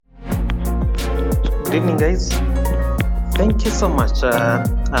Good evening, guys. Thank you so much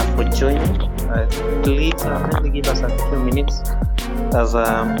for joining. Please kindly give us a few minutes as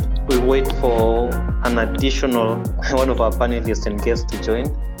we wait for an additional one of our panelists and guests to join.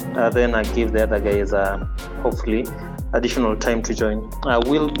 Then I give the other guys hopefully additional time to join.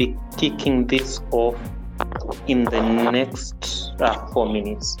 We'll be kicking this off in the next 4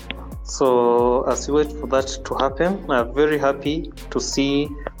 minutes. So as we wait for that to happen, I'm very happy to see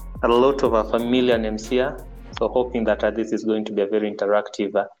a lot of our familiar names here. So hoping that this is going to be a very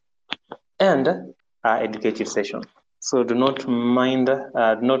interactive and educative session. So do not mind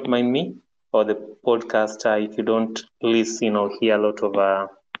me or the podcast if you don't listen or hear a lot of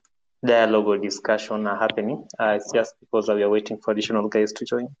dialogue or discussion happening. It's just because we are waiting for additional guys to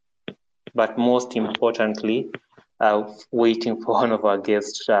join. But most importantly, waiting for one of our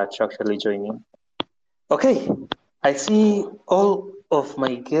guests to actually join in. Okay, I see all of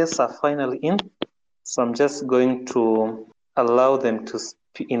my guests are finally in. So I'm just going to allow them to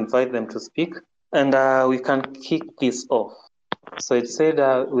invite them to speak, and we can kick this off. So it said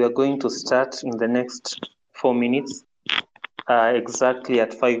we are going to start in the next 4 minutes, exactly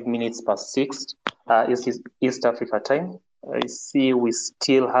at 5 minutes past 6 East Africa time. I see we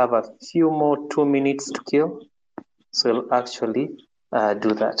still have a few more 2 minutes to kill, so we'll actually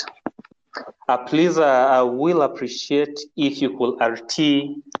do that. Please, I will appreciate if you could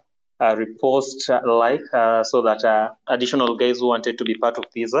RT repost so that additional guys who wanted to be part of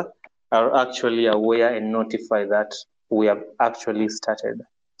this are actually aware and notify that we have actually started.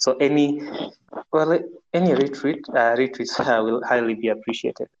 So any retweets will highly be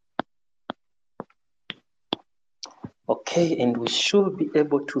appreciated. Okay, and we should be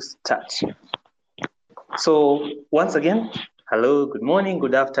able to start. So once again, hello, good morning,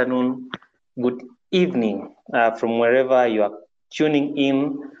 good afternoon, good evening from wherever you are tuning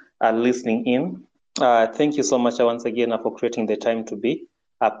in, listening in. Thank you so much once again for creating the time to be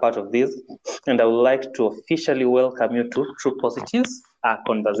a part of this. And I would like to officially welcome you to True Positives, a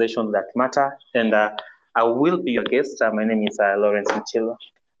conversation that matter. And I will be your guest. My name is Lawrence Michelo.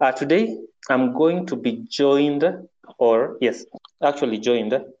 Today, I'm going to be joined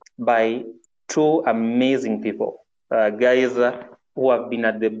by two amazing people, guys who have been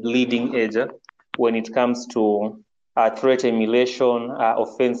at the bleeding edge when it comes to threat emulation,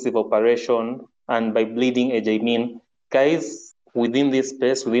 offensive operation, and by bleeding edge, I mean guys within this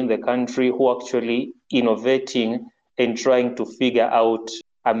space, within the country, who are actually innovating and trying to figure out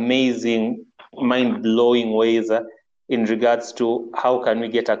amazing, mind-blowing ways in regards to how can we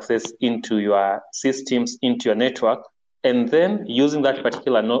get access into your systems, into your network, and then using that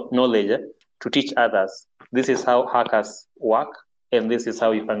particular knowledge to teach others. This is how hackers work, and this is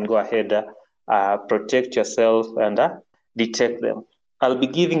how you can go ahead, protect yourself and detect them. I'll be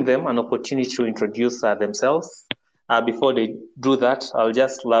giving them an opportunity to introduce themselves. Before they do that, I'll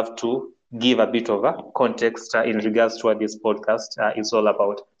just love to give a bit of a context in regards to what this podcast is all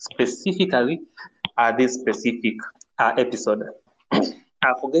about, specifically this specific episode.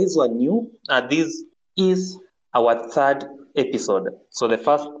 For guys who are new, this is our third episode. So the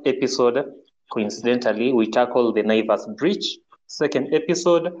first episode, coincidentally, we tackled the Naivas breach. Second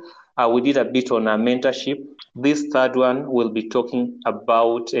episode, we did a bit on mentorship. This third one will be talking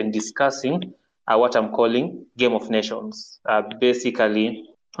about and discussing what I'm calling Game of Nations. Basically,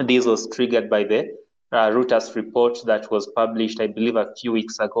 this was triggered by the Reuters report that was published, I believe, a few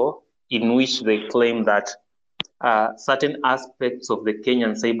weeks ago, in which they claim that certain aspects of the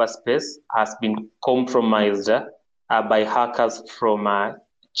Kenyan cyberspace has been compromised by hackers from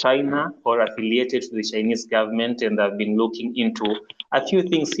China or affiliated to the Chinese government, and have been looking into a few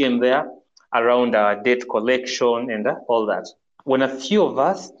things here and there around debt collection and all that. When a few of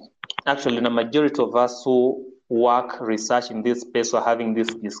us, actually the majority of us who work research in this space were having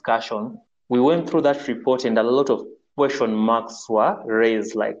this discussion, we went through that report and a lot of question marks were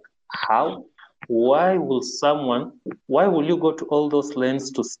raised, like how? Why will you go to all those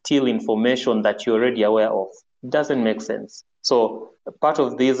lengths to steal information that you're already aware of? It doesn't make sense. So part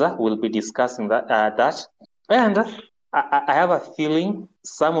of this we'll be discussing that. And I have a feeling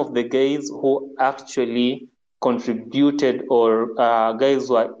some of the guys who actually contributed or guys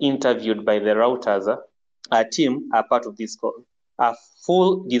who are interviewed by the Reuters team are part of this call.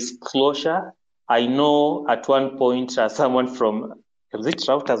 Full disclosure, I know at one point someone from, is it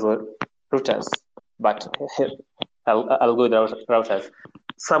Reuters, but I'll go with Reuters.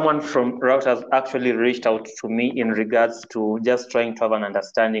 Someone from Reuters actually reached out to me in regards to just trying to have an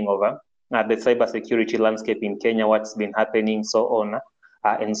understanding of the cybersecurity landscape in Kenya, what's been happening, so on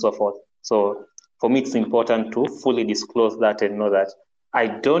and so forth. So for me, it's important to fully disclose that and know that I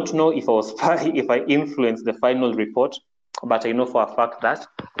don't know if if I influenced the final report, but I know for a fact that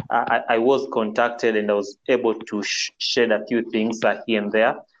I was contacted and I was able to shed a few things here and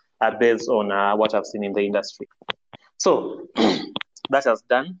there based on what I've seen in the industry. So that has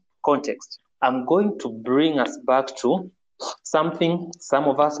done context. I'm going to bring us back to something some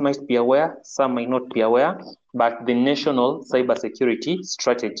of us might be aware, some might not be aware, but the National Cybersecurity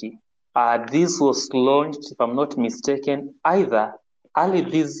Strategy. This was launched, if I'm not mistaken, either early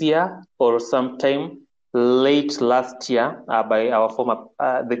this year or sometime late last year by our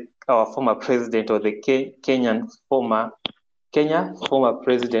former president, or the Kenya former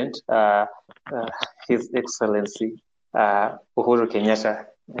president, His Excellency Uhuru Kenyatta.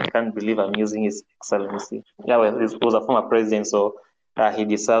 I can't believe I'm using His Excellency. Yeah, well, he was a former president, so he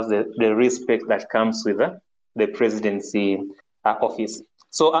deserves the respect that comes with the presidency office.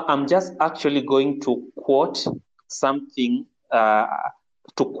 So I'm just actually going to quote something,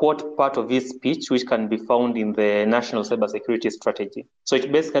 to quote part of his speech, which can be found in the National Cybersecurity Strategy. So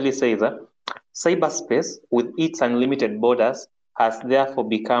it basically says, cyberspace, with its unlimited borders, has therefore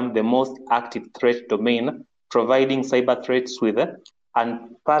become the most active threat domain, providing cyber threats with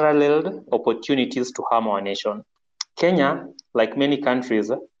unparalleled opportunities to harm our nation. Kenya, like many countries,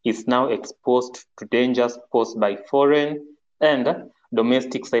 is now exposed to dangers posed by foreign and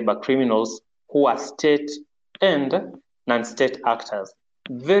domestic cyber criminals who are state and non-state actors.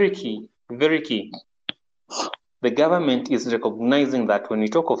 Very key, very key. The government is recognizing that when we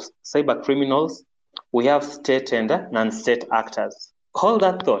talk of cyber criminals, we have state and non-state actors. Hold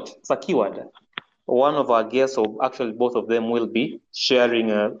that thought, it's a keyword. One of our guests, or actually both of them, will be sharing,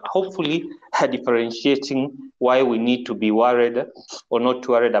 hopefully differentiating why we need to be worried or not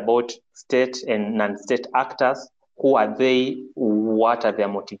worried about state and non-state actors. Who are they? What are their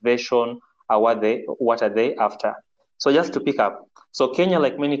motivation? What are they after? So just to pick up, so Kenya,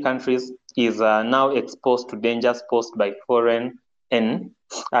 like many countries, is now exposed to dangers posed by foreign and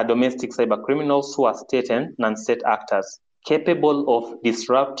domestic cyber criminals who are state and non-state actors, capable of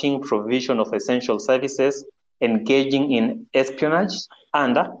disrupting provision of essential services, engaging in espionage,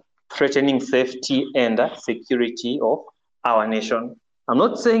 and threatening safety and security of our nation. I'm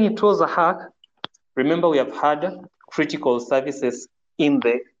not saying it was a hack. Remember, we have had critical services in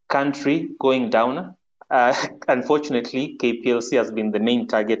the country going down. Unfortunately, KPLC has been the main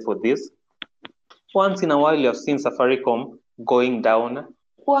target for this. Once in a while, you have seen Safaricom going down.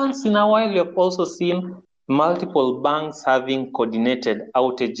 Once in a while, you have also seen multiple banks having coordinated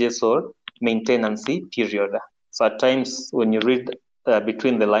outages or maintenance period. So at times, when you read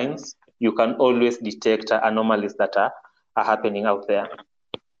between the lines, you can always detect anomalies that are happening out there.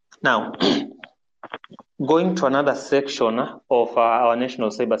 Now, going to another section of our National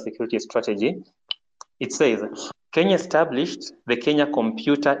Cybersecurity Strategy, it says, Kenya established the Kenya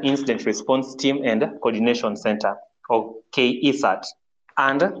Computer Incident Response Team and Coordination Center, or KESAT,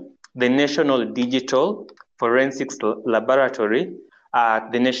 and the National Digital Forensics Laboratory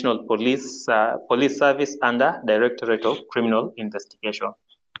at the National Police Service under Directorate of Criminal Investigation.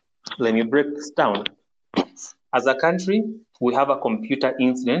 Let me break this down. As a country, we have a Computer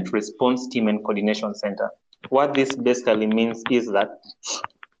Incident Response Team and Coordination Center. What this basically means is that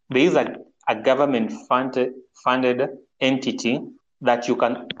there is a government-funded entity that you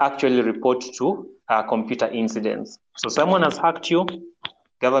can actually report to computer incidents. So someone has hacked you,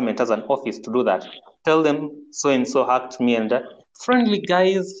 government has an office to do that. Tell them so-and-so hacked me, and friendly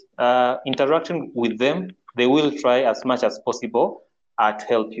guys interacting with them, they will try as much as possible to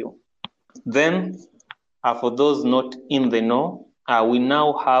help you. Then, for those not in the know, we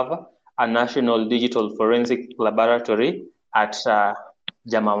now have a National Digital Forensic Laboratory at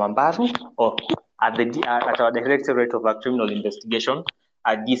Jamamambaru, or at our Directorate of Criminal Investigation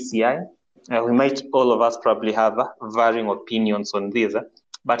at DCI. We might, all of us probably have varying opinions on this,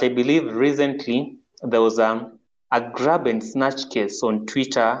 but I believe recently there was a grab and snatch case on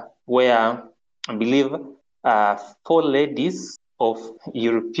Twitter where I believe 4 ladies of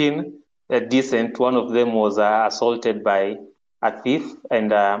European descent, one of them was assaulted by a thief,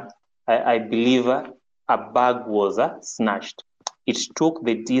 and I believe a bag was snatched. It took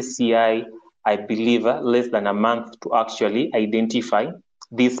the DCI, I believe, less than a month to actually identify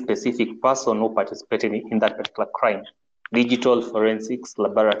this specific person who participated in that particular crime. Digital Forensics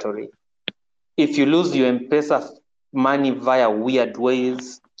Laboratory. If you lose your M-Pesa money via weird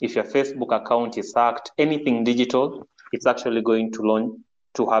ways, if your Facebook account is hacked, anything digital, it's actually going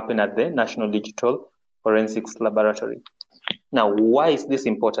to happen at the National Digital Forensics Laboratory. Now, why is this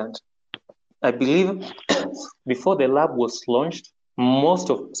important? I believe before the lab was launched, there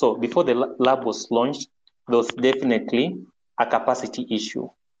was definitely a capacity issue.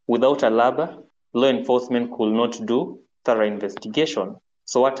 Without a lab, law enforcement could not do thorough investigation.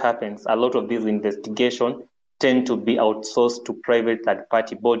 So what happens? A lot of these investigations tend to be outsourced to private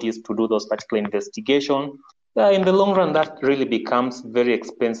third-party bodies to do those particular investigations. In the long run, that really becomes very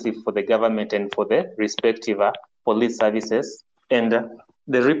expensive for the government and for the respective police services. And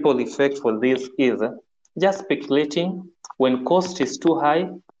the ripple effect for this is just speculating. When cost is too high,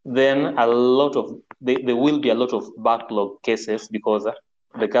 then there will be a lot of backlog cases because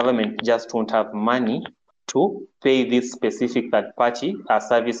the government just won't have money to pay these specific third-party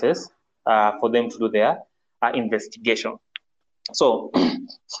services for them to do their investigation. So,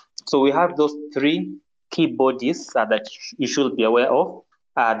 so we have those three key bodies that you should be aware of: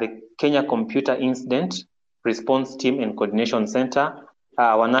 the Kenya Computer Incident Response Team and Coordination Center,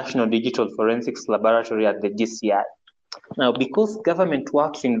 our National Digital Forensics Laboratory at the DCI. Now, because government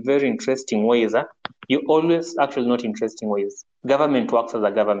works in very interesting ways, not interesting ways. Government works as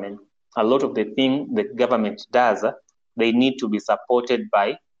a government. A lot of the things the government does, they need to be supported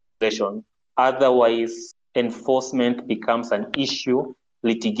by legislation. Otherwise, enforcement becomes an issue,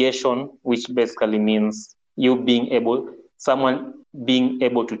 litigation, which basically means someone being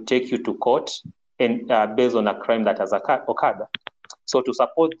able to take you to court and based on a crime that has occurred. So to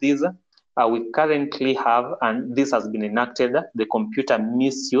support this, we currently have, and this has been enacted, the Computer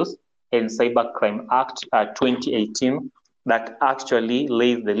Misuse and Cybercrime Act 2018, that actually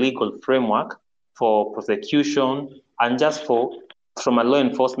lays the legal framework for prosecution and just from a law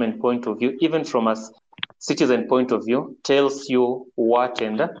enforcement point of view, even from a citizen point of view, tells you what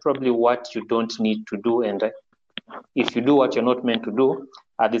and probably what you don't need to do. And if you do what you're not meant to do,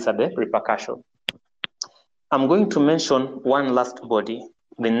 these are the repercussions. I'm going to mention one last body,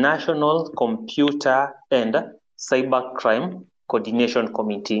 the National Computer and Cybercrime Coordination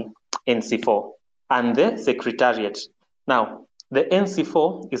Committee, NC4, and the Secretariat. Now, the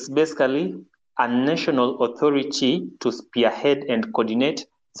NC4 is basically a national authority to spearhead and coordinate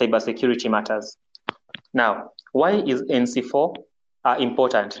cybersecurity matters. Now, why is NC4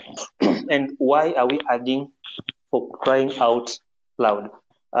 important? And why are we adding, for crying out loud?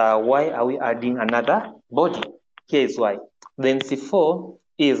 Why are we adding another body? Here is why. The NC4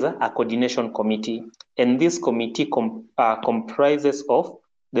 is a coordination committee, and this committee comprises of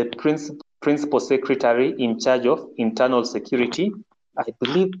the principal secretary in charge of internal security. I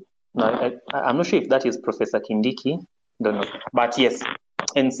believe, I'm not sure if that is Professor Kindiki, don't know. But yes,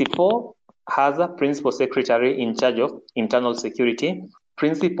 NC4 has a principal secretary in charge of internal security,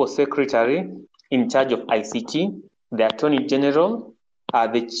 principal secretary in charge of ICT, the Attorney General,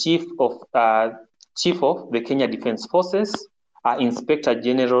 the chief of the Kenya Defence Forces, Inspector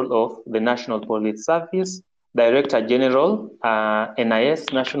General of the National Police Service, Director General, NIS,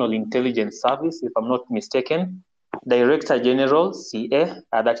 National Intelligence Service, if I'm not mistaken, Director General, CA,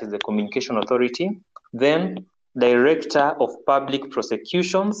 that is the Communication Authority, then Director of Public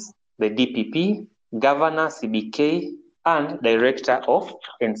Prosecutions, the DPP, Governor, CBK, and Director of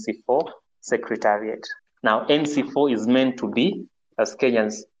NC4 Secretariat. Now, NC4 is meant to be, as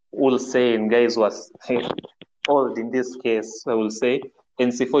Kenyans will say, and guys was old in this case, I will say,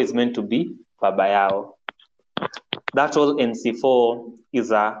 NC4 is meant to be Baba Yao. That all NC4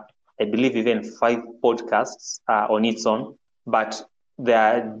 is, I believe, even 5 podcasts on its own, but they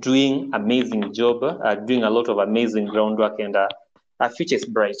are doing amazing job, doing a lot of amazing groundwork, and our future is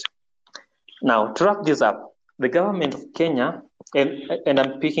bright. Now, to wrap this up, the government of Kenya, and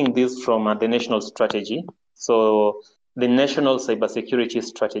I'm picking this from the national strategy, so the national cybersecurity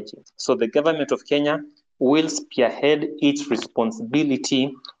strategy. So the government of Kenya will spearhead its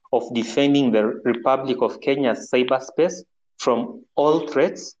responsibility of defending the Republic of Kenya's cyberspace from all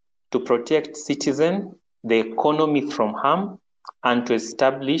threats, to protect citizens, the economy from harm, and to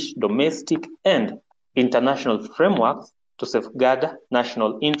establish domestic and international frameworks to safeguard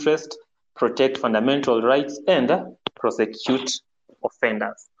national interest, protect fundamental rights, and prosecute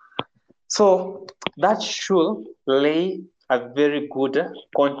offenders. So that should lay a very good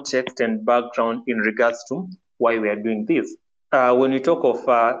context and background in regards to why we are doing this. When we talk of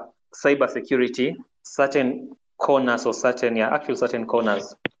cybersecurity, certain corners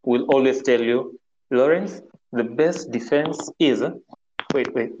will always tell you, Lawrence, the best defense is,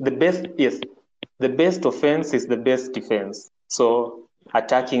 the best offense is the best defense. So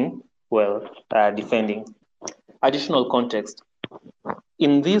attacking, defending. Additional context.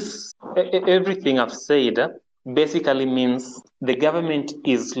 In this, everything I've said basically means the government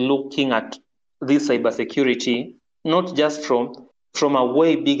is looking at this cybersecurity not just from a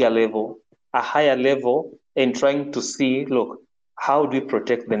way bigger level, a higher level, and trying to see, look, how do we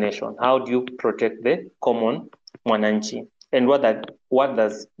protect the nation? How do you protect the common mwananchi? And what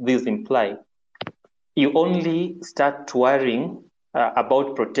does this imply? You only start worrying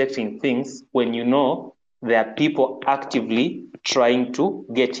about protecting things when you know there are people actively trying to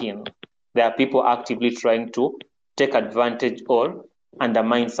get in. There are people actively trying to take advantage or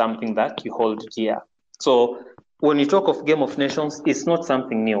undermine something that you hold dear. So when you talk of Game of Nations, it's not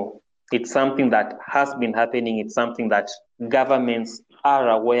something new. It's something that has been happening. It's something that governments are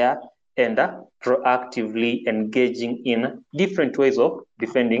aware and are proactively engaging in different ways of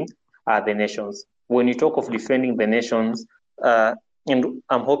defending the nations. When you talk of defending the nations, and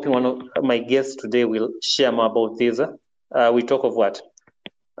I'm hoping one of my guests today will share more about this. We talk of what?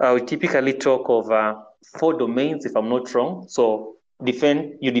 We typically talk of 4 domains, if I'm not wrong. So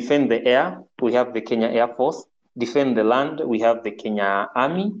you defend the air, we have the Kenya Air Force. Defend the land, we have the Kenya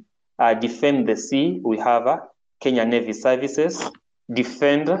Army. Defend the sea, we have Kenya Navy Services.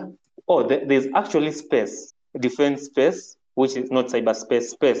 There's actually space. Defend space, which is not cyberspace,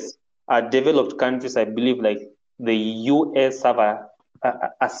 space. Developed countries, I believe, like the US have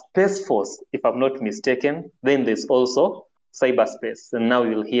a space force, if I'm not mistaken. Then there's also cyberspace. And now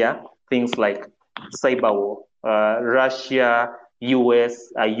you'll hear things like cyber war, Russia,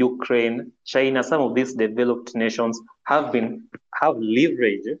 US, Ukraine, China. Some of these developed nations have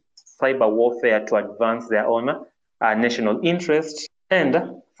leveraged cyber warfare to advance their own national interest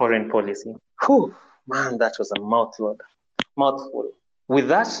and foreign policy. Whew, man, that was a mouthful. With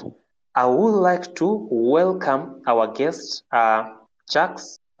that, I would like to welcome our guest,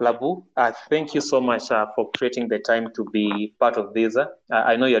 Chucks Labu. Thank you so much for creating the time to be part of this.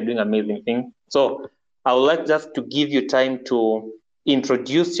 I know you're doing amazing things. So I would like just to give you time to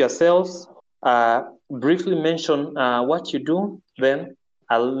introduce yourselves, briefly mention what you do, then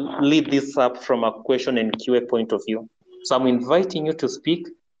I'll lead this up from a question and QA point of view. So I'm inviting you to speak.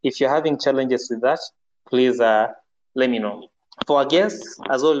 If you're having challenges with that, please let me know. For our guests,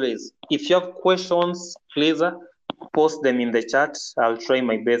 as always, if you have questions, please post them in the chat. I'll try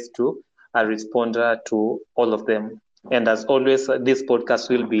my best to respond to all of them. And as always, this podcast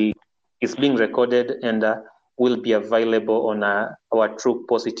is being recorded and will be available on our True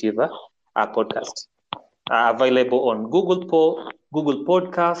Positive podcast. Available on Google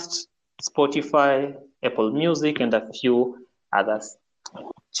Podcast, Spotify, Apple Music, and a few others.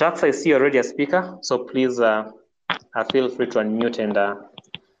 Chucks, I see you're already a speaker, so please feel free to unmute and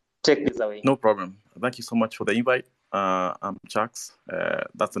take this away. No problem. Thank you so much for the invite. I'm Chucks.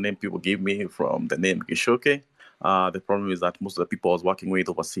 That's the name people give me from the name Gishoke. The problem is that most of the people I was working with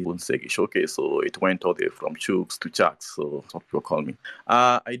overseas wouldn't say Gishoke, so it went all the way from Chucks to Chucks, so that's what people call me.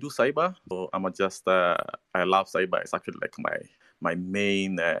 I do cyber, so I love cyber. It's actually like my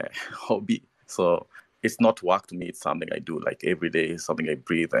main hobby. So it's not work to me. It's something I do like every day, something I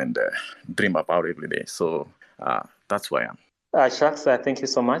breathe and dream about every day. So that's who I am. Chucks, thank you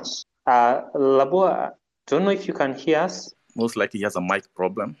so much. Labu, I don't know if you can hear us. Most likely he has a mic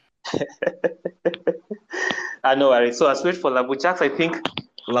problem. No worries. So as wait for Labu. Chucks, I think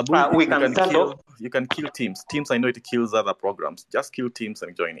Labu, we can start off. You can kill Teams. Teams, I know it kills other programs. Just kill Teams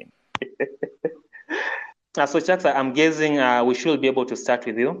and join in. So Chucks, I'm guessing we should be able to start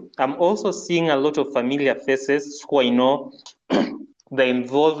with you. I'm also seeing a lot of familiar faces who I know they're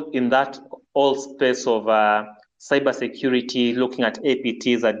involved in that whole space of cybersecurity, looking at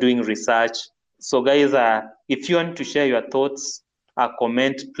APTs, doing research. So guys, if you want to share your thoughts,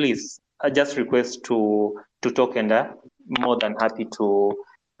 comment, please. I just request to talk, and more than happy to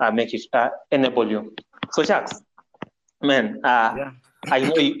make it enable you. So Chucks, man, I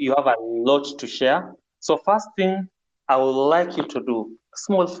know you have a lot to share. So first thing I would like you to do, a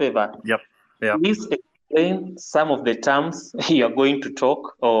small favor. Yep. Please explain some of the terms you're going to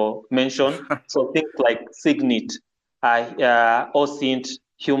talk or mention. So things like SIGINT, OSINT,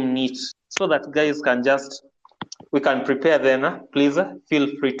 HUMINT, so that guys we can prepare then. Please feel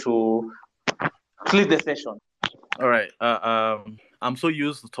free to lead the session. All right. I'm so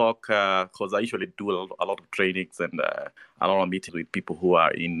used to talk because I usually do a lot of trainings and a lot of meetings with people who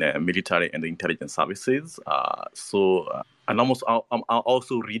are in military and intelligence services. And I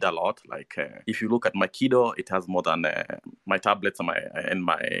also read a lot. Like if you look at my Kido, it has more than my tablets and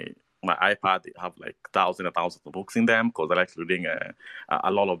my iPad. They have like thousands and thousands of books in them because I like reading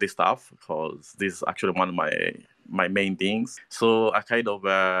a lot of this stuff because this is actually one of my main things. So I kind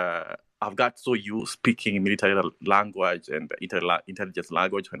of I've got so used speaking military language and intelligence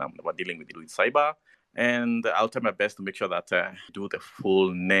language when I'm dealing with cyber. And I'll try my best to make sure that I do the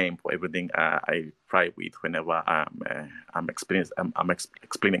full name for everything I try with whenever I'm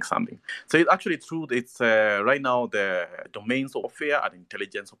explaining something. So it's actually true. It's right now the domains of warfare and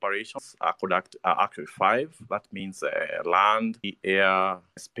intelligence operations are actually 5. That means land, air,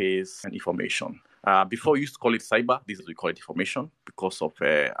 space, and information. Before we used to call it cyber, this is we call it information because of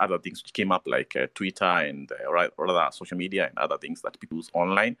other things which came up like Twitter and rather social media and other things that people use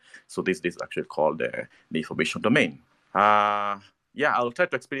online. So this is actually called the information domain. I'll try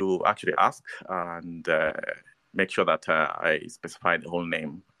to explain to actually ask and make sure that I specify the whole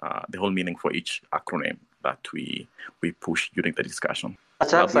name, the whole meaning for each acronym that we push during the discussion.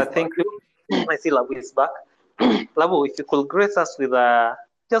 Chucks, I think I see Labu is back. Labu, if you could grace us with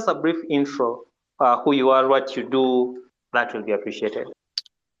just a brief intro, who you are, what you do, that will be appreciated.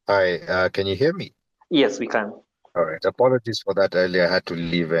 Hi, can you hear me? Yes, we can. All right. Apologies for that earlier. I had to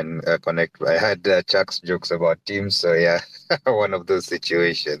leave and connect. I had Chuck's jokes about Teams, so yeah, one of those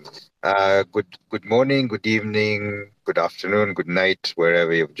situations. Good morning, good evening, good afternoon, good night,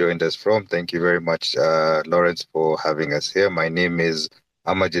 wherever you've joined us from. Thank you very much, Lawrence, for having us here. My name is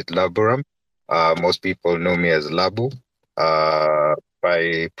Amajit Laburam. Most people know me as Labu.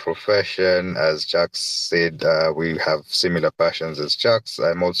 By profession, as Chuck said, we have similar passions as Chuck's.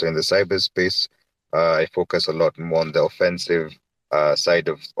 I'm also in the cyberspace. I focus a lot more on the offensive side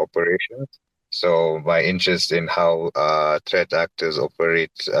of operations. So my interest in how threat actors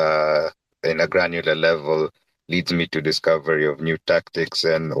operate in a granular level leads me to discovery of new tactics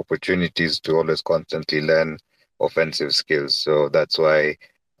and opportunities to always constantly learn offensive skills. So that's why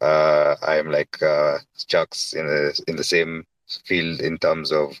I'm like Chuck's in the same field in terms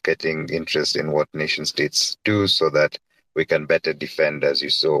of getting interest in what nation states do so that we can better defend, as you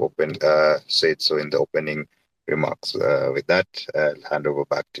said so in the opening remarks. With that, I'll hand over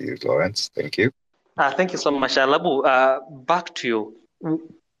back to you, Lawrence. Thank you. Thank you so much, Labu. Back to you.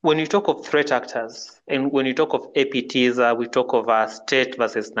 When you talk of threat actors and when you talk of APTs, we talk of state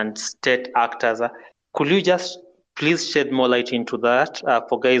versus non-state actors. Could you just please shed more light into that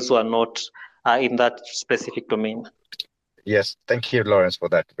for guys who are not in that specific domain? Yes, thank you, Lawrence, for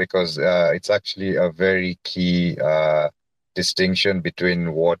that, because it's actually a very key distinction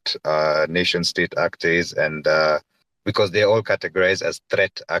between what nation-state actor is and because they're all categorized as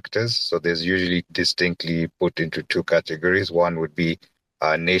threat actors. So there's usually distinctly put into 2 categories. One would be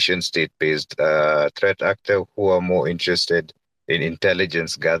a nation-state-based threat actor who are more interested in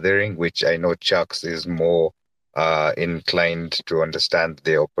intelligence gathering, which I know Chucks is more inclined to understand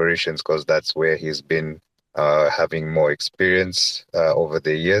their operations because that's where he's been having more experience over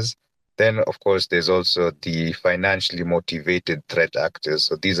the years. Then, of course, there's also the financially motivated threat actors.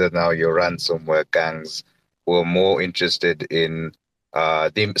 So these are now your ransomware gangs who are more interested in,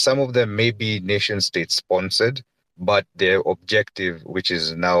 some of them may be nation state sponsored, but their objective, which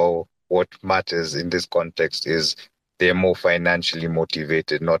is now what matters in this context, is they're more financially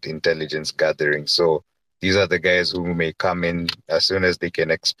motivated, not intelligence gathering. So these are the guys who may come in as soon as they can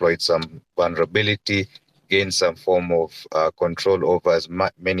exploit some vulnerability, gain some form of control over as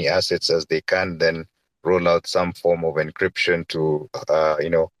many assets as they can, then roll out some form of encryption to,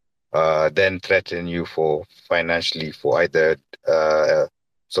 then threaten you for financially for either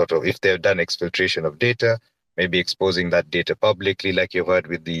sort of if they've done exfiltration of data, maybe exposing that data publicly, like you've heard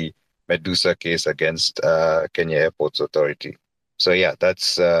with the Medusa case against Kenya Airports Authority. So yeah,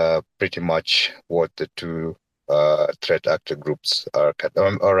 that's pretty much what the 2 threat actor groups are,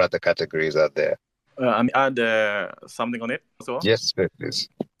 or rather categories are there. Add something on it as well? Yes, please.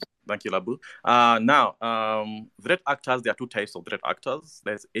 Thank you, Labu. Now, threat actors, there are 2 types of threat actors.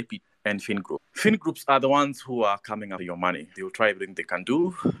 There's AP and Fin group. Fin groups are the ones who are coming after your money. They will try everything they can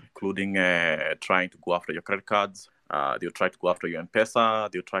do, including trying to go after your credit cards. They'll try to go after your M-Pesa.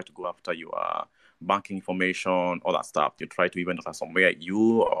 They'll try to go after your banking information, all that stuff. They try to even ransomware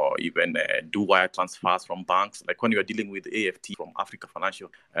you or even do wire transfers from banks. Like when you're dealing with AFT from Africa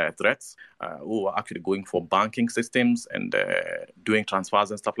Financial Threats, who are actually going for banking systems and doing transfers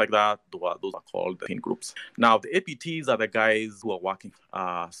and stuff like that. Those are called thin groups. Now, the APTs are the guys who are working.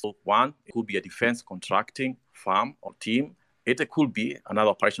 So one, it could be a defense contracting firm or team. It could be another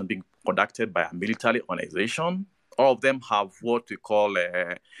operation being conducted by a military organization. All of them have what we call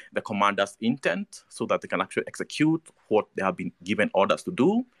the commander's intent so that they can actually execute what they have been given orders to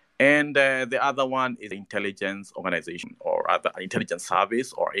do. And the other one is the intelligence organization or rather an intelligence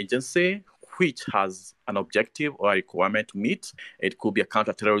service or agency which has an objective or a requirement to meet. It could be a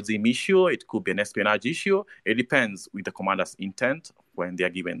counterterrorism issue. It could be an espionage issue. It depends with the commander's intent when they are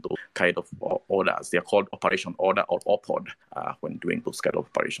given those kind of orders. They are called operation order or OPOD when doing those kind of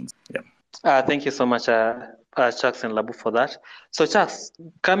operations. Yeah. Thank you so much, Chucks and Labu, for that. So, Chucks,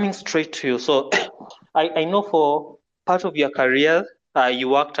 coming straight to you. So, I know for part of your career, you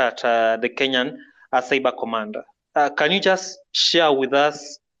worked at the Kenyan Cyber Command. Can you just share with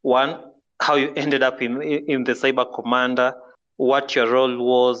us, one, how you ended up in the Cyber Command, what your role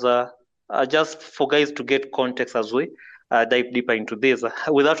was, just for guys to get context as we dive deeper into this,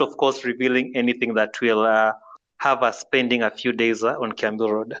 without, of course, revealing anything that will have us spending a few days on Kiambu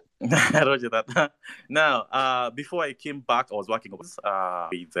Road. Roger that. Now, before I came back, I was working with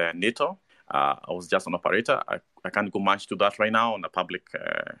NATO. I was just an operator. I can't go much to that right now on a public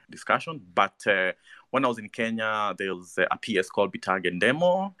discussion. But when I was in Kenya, there was a PS called Bitarget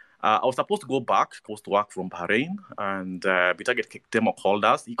Demo. I was supposed to go back, supposed to work from Bahrain, and Bitarget Demo called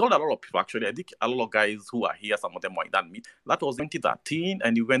us. He called a lot of people, actually. I think a lot of guys who are here, some of them were in that meet. That was 2013,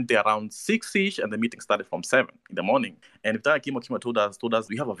 and he went there around 6-ish, and the meeting started from 7 in the morning. And Bitarget Kimo told us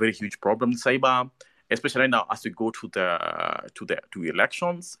we have a very huge problem in cyber, especially now as we go to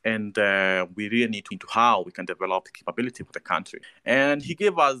elections, and we really need to into how we can develop the capability for the country. And he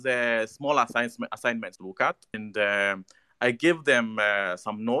gave us small assignments to look at, and I gave them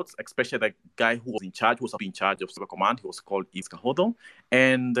some notes, especially the guy who was in charge of Cyber Command. He was called Iska Hodo.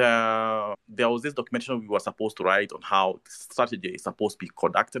 And there was this documentation we were supposed to write on how the strategy is supposed to be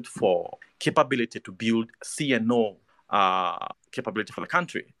conducted for capability to build CNO capability for the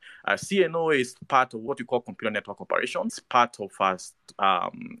country. CNO is part of what we call computer network operations, part of a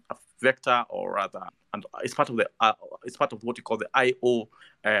vector, or rather, and it's part of what we call the IO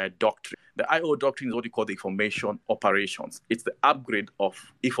doctrine. The IO doctrine is what we call the information operations. It's the upgrade of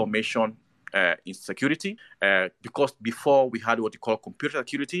information in security, because before we had what we call computer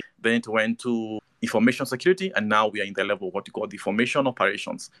security, then it went to information security, and now we are in the level of what we call the information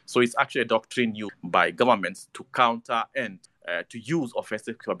operations. So it's actually a doctrine used by governments to counter and to use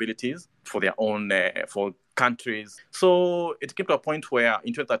offensive capabilities for their own for countries. So it came to a point where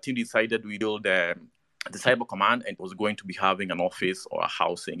in 2013 we decided we build the Cyber Command, and it was going to be having an office or a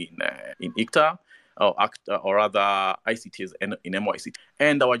housing in ICTA, or rather ICTs in NYC.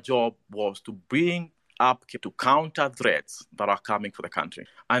 And our job was to bring up to counter threats that are coming for the country.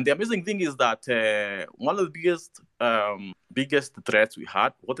 And the amazing thing is that one of the biggest threats we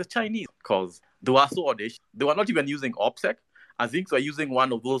had was the Chinese, because they were so audacious. They were not even using OPSEC. I think they were using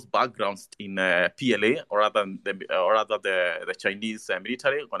one of those backgrounds in PLA, or rather the Chinese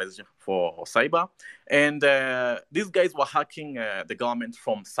military organization for cyber. And these guys were hacking the government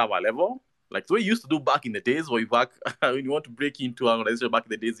from server level. Like we used to do back in the days, where when you want to break into an organization back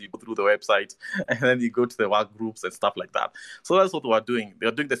in the days, you go through the website and then you go to the work groups and stuff like that. So that's what we're doing.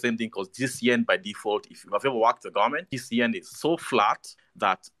 They're doing the same thing, because GCN by default, if you have ever worked the government, GCN is so flat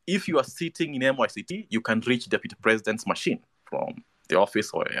that if you are sitting in NYCT, you can reach Deputy President's machine from the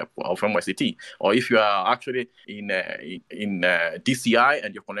office or from NYCT. Or if you are actually in DCI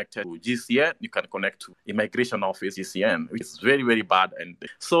and you're connected to GCN, you can connect to Immigration Office, GCN, which is very, very bad. And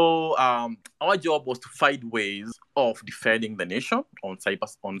so our job was to find ways of defending the nation on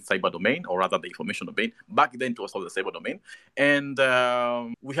cyber domain, or rather the information domain. Back then it was called the cyber domain. And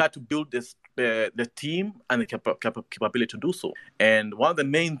we had to build the team and the capability to do so. And one of the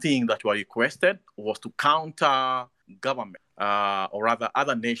main things that were requested was to counter government, or rather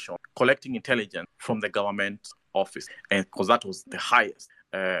other nations, collecting intelligence from the government office, and because that was the highest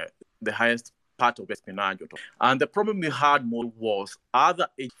part of espionage. And the problem we had more was other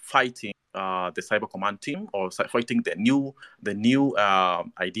fighting the Cyber Command team, or fighting the new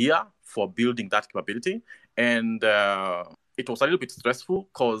idea for building that capability. And it was a little bit stressful,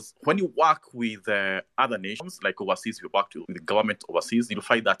 because when you work with other nations, like overseas, you work with the government overseas, you'll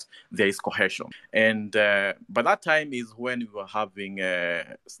find that there is cohesion. And by that time is when we were having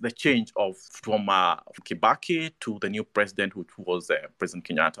the change from Kibaki to the new president, which was President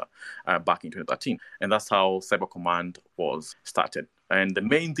Kenyatta back in 2013. And that's how Cyber Command was started. And the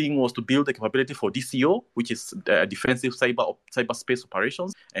main thing was to build the capability for DCO, which is defensive cyberspace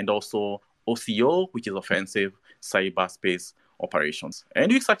operations, and also OCO, which is offensive cyberspace operations.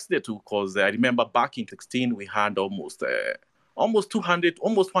 And we succeeded too, because I remember back in 2016, we had almost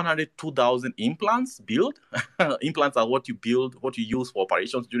 102,000 implants built. Implants are what you build, what you use for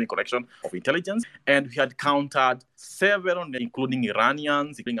operations during collection of intelligence. And we had countered several, including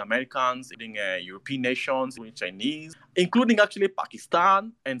Iranians, including Americans, including European nations, including Chinese, including actually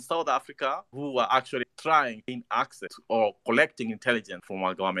Pakistan and South Africa, who were actually trying to gain access or collecting intelligence from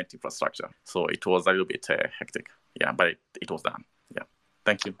our government infrastructure. So it was a little bit hectic. Yeah, but it was done. Yeah.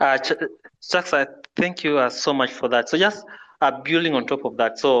 Thank you. Chucks, thank you so much for that. So just building on top of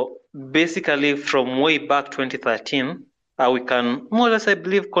that. So basically from way back 2013, we can more or less, I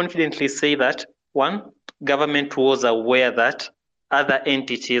believe, confidently say that, one, government was aware that other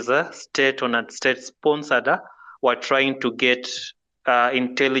entities, state or not state-sponsored, were trying to get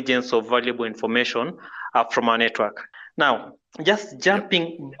intelligence or valuable information from our network. Now, just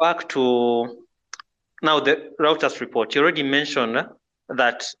jumping back to now the Reuters report, you already mentioned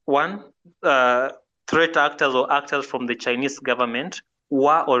that one, threat actors or actors from the Chinese government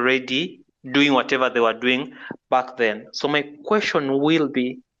were already doing whatever they were doing back then. So my question will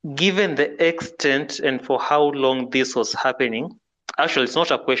be, given the extent and for how long this was happening, actually it's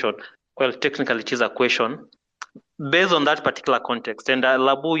not a question, well, technically it is a question, based on that particular context, and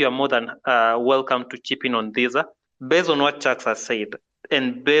Labu, you're more than welcome to chip in on this, based on what Chucks has said,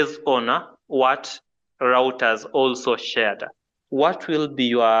 and based on what Reuters also shared, what will be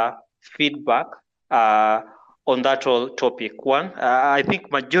your feedback on that whole topic? One, I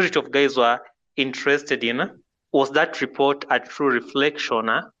think majority of guys were interested in, was that report a true reflection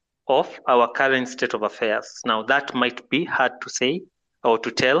of our current state of affairs? Now, that might be hard to say or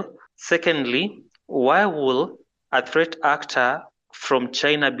to tell. Secondly, why will a threat actor from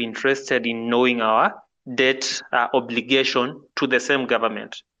China be interested in knowing our debt obligation to the same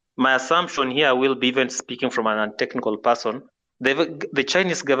government? My assumption here will be, even speaking from an untechnical person, the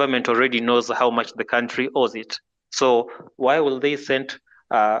Chinese government already knows how much the country owes it. So why will they send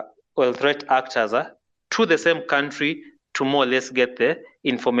threat actors to the same country to more or less get the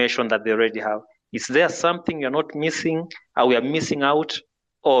information that they already have? Is there something you're not missing? Are we missing out?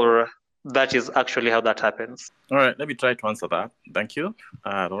 Or that is actually how that happens? All right, let me try to answer that. Thank you,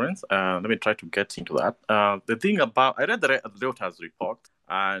 Lawrence. Let me try to get into that. The thing about, I read the Reuters report,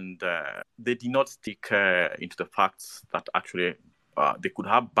 and they did not stick into the facts that actually they could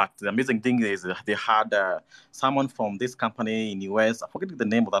have. But the amazing thing is they had someone from this company in US, I forget the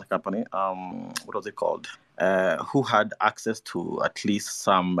name of that company, what was it called, who had access to at least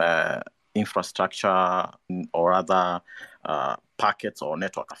some infrastructure or other packets or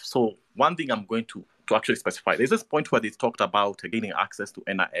networks. So one thing I'm going to actually specify, there's this point where they talked about gaining access to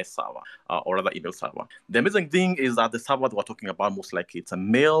NIS server or other email server. The amazing thing is that the server that we're talking about, most likely it's a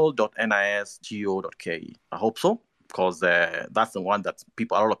mail.nisgo.ke. I hope so, because that's the one that a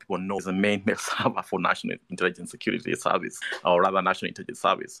lot of people know is the main mail server for National Intelligence Security Service, or rather National Intelligence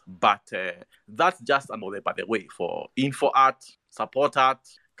Service. But that's just another, by the way, for info at, support at,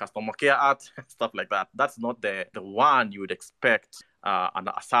 customer care at, stuff like that. That's not the one you would expect a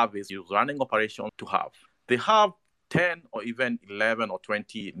service you're running operation to have. They have 10 or even 11 or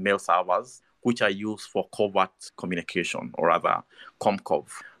 20 mail servers which are used for covert communication, or rather ComCov.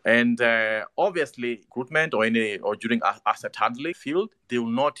 And obviously, recruitment or during asset handling field, they will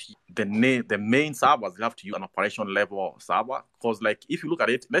not the main servers. They have to use an operation level server, because, like, if you look at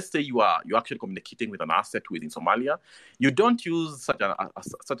it, let's say you're actually communicating with an asset within Somalia, you don't use such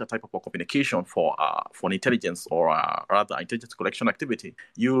a type of communication for an intelligence or rather intelligence collection activity.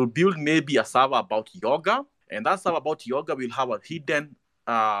 You build maybe a server about yoga, and that server about yoga will have a hidden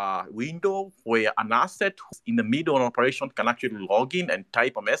window where an asset who's in the middle of an operation can actually log in and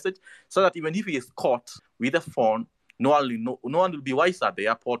type a message, so that even if he is caught with a phone, no one will be wise at the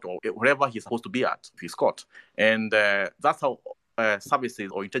airport or wherever he's supposed to be at if he's caught. And that's how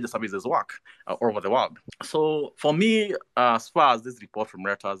services or intelligence services work all over the world. So for me, as far as this report from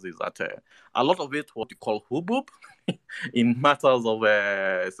Reuters is that a lot of it what you call hubbub in matters of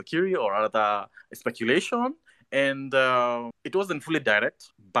security or other speculation. And it wasn't fully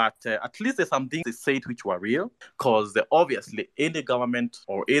direct, but at least there's some things they said which were real, because obviously any government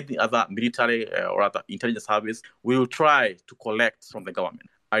or any other military or other intelligence service will try to collect from the government.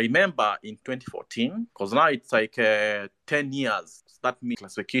 I remember in 2014, because now it's like 10 years, that means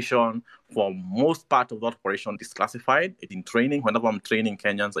classification for most part of that operation is classified. It's in training. Whenever I'm training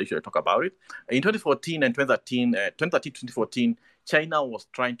Kenyans, I usually talk about it. In 2014 and 2014, China was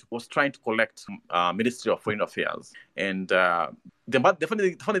trying to collect Ministry of Foreign Affairs. And the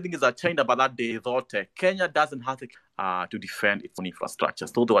funny thing is that China, by that day, thought Kenya doesn't have to defend its own infrastructure.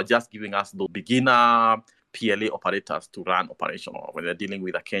 So they were just giving us the beginner PLA operators to run operation, or when they're dealing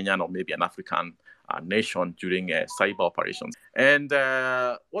with a Kenyan or maybe an African nation during cyber operations. And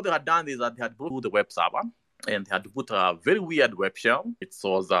what they had done is that they had brought the web server, and they had put a very weird web shell. It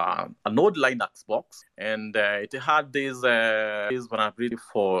was an old Linux box, and it had this vulnerability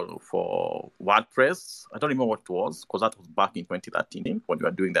for WordPress. I don't remember what it was, because that was back in 2013 when we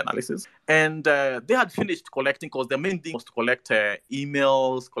were doing the analysis. And they had finished collecting, because the main thing was to collect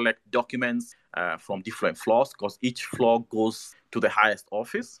emails, collect documents from different floors, because each floor goes to the highest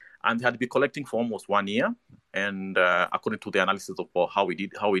office. And they had been collecting for almost 1 year. and according to the analysis of how we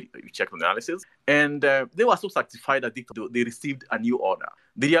checked the analysis, and they were so satisfied that they received a new order.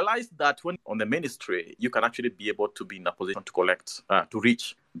 They realized that when on the ministry, you can actually be able to be in a position to collect, to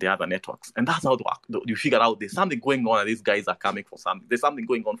reach the other networks. And that's how you figure out there's something going on and these guys are coming for something. There's something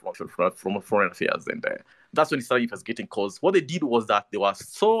going on from foreign affairs. And that's when it started investigating, because what they did was that they were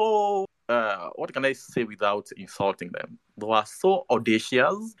so, what can I say without insulting them? They were so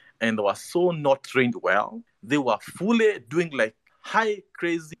audacious and they were so not trained well. They were fully doing like high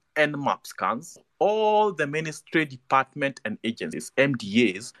crazy Nmap scans. All the ministry, department, and agencies,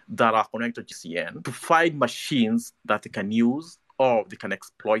 MDAs, that are connected to GCN to find machines that they can use or they can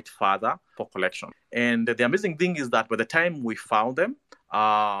exploit further for collection. And the amazing thing is that by the time we found them,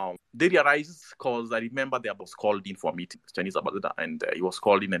 they realized, because I remember they was called in for a meeting, Chinese ambassador, and he was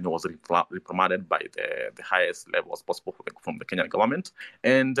called in and he was reprimanded by the highest levels possible from the Kenyan government.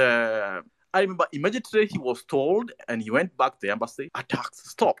 And I remember immediately he was told, and he went back to the embassy, attacks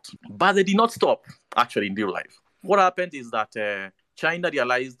stopped. But they did not stop, actually, in real life. What happened is that China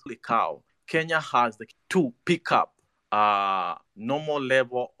realized, Kenya has to pick up normal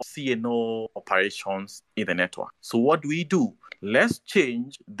level of CNO operations in the network. So what do? Let's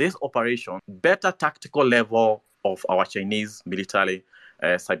change this operation, better tactical level of our Chinese military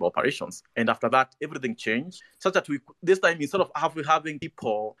cyber operations. And after that, everything changed, such that this time, instead of having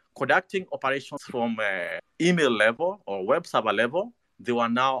people conducting operations from email level or web server level, they were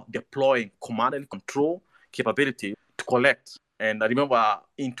now deploying command and control capability to collect. And I remember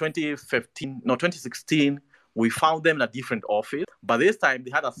in 2016, we found them in a different office, but this time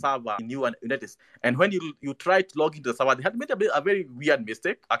they had a server in United States. And when you tried to log into the server, they had made a very weird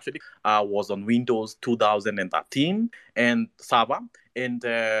mistake. Actually, was on Windows 2013 and server. And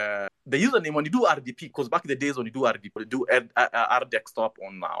the username, when you do RDP, because back in the days when you do RDP, you do R desktop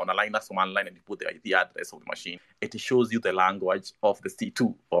on a Linux command line and you put the IP address of the machine, it shows you the language of the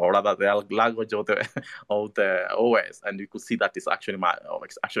C2, or rather the language of the OS, and you could see that it's actually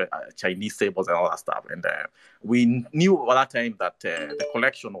Chinese tables and all that stuff. And we knew at that time that the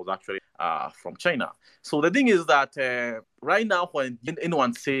collection was actually from China. So the thing is that right now, when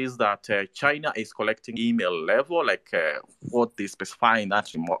anyone says that China is collecting email level, like what they specify in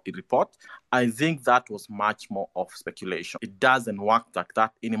that report, I think that was much more of speculation. It doesn't work like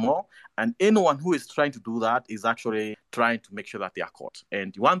that anymore. And anyone who is trying to do that is actually trying to make sure that they are caught.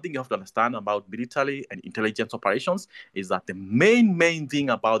 And one thing you have to understand about military and intelligence operations is that the main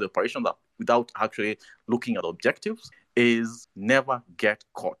thing about the operation, that without actually looking at objectives, is never get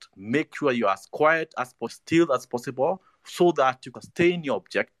caught. Make sure you are as quiet as still as possible, so that you can stay in your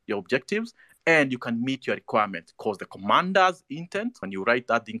objectives and you can meet your requirement. Because the commander's intent, when you write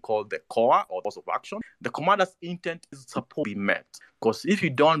that thing called the core or course of action, the commander's intent is supposed to be met. Because if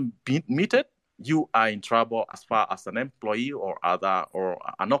you don't meet it, you are in trouble as far as an employee or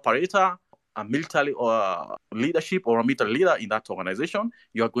an operator, a military or leadership or a military leader in that organization.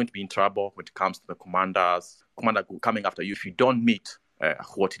 You are going to be in trouble when it comes to the commander coming after you if you don't meet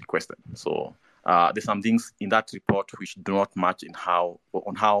what he requested. So there's some things in that report which do not match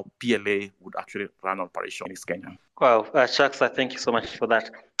on how PLA would actually run an operation in Kenya. Wow, Shaksa, thank you so much for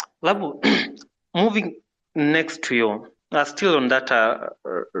that. Labu, moving next to you, still on that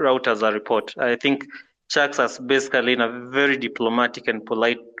routers report, I think Shaksa has basically, in a very diplomatic and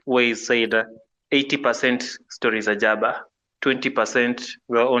polite way, said 80% stories are Jabba, 20%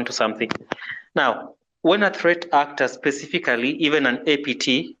 we're onto something. Now, when a threat actor, specifically even an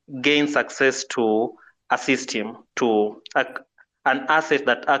APT, gains access to a system, to an asset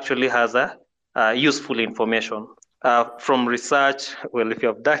that actually has a useful information from research, well, if you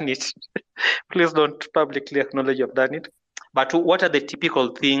have done it, please don't publicly acknowledge you have done it. But what are the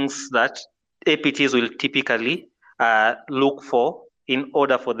typical things that APTs will typically look for in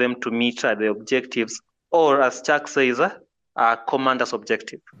order for them to meet the objectives, or as Chuck says, commander's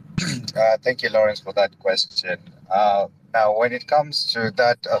objective? Thank you, Lawrence, for that question. Now, when it comes to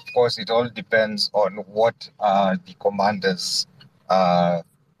that, of course, it all depends on what are the commander's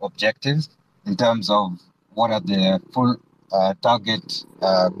objectives in terms of what are the full target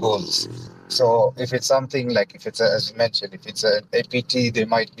goals. So if it's something like, as you mentioned, if it's an APT, they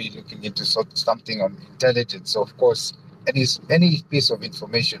might be looking into something on intelligence. So of course, any piece of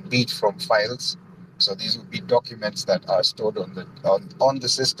information, be it from files, so these would be documents that are stored on the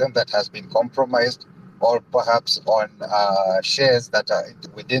system that has been compromised, or perhaps on shares that are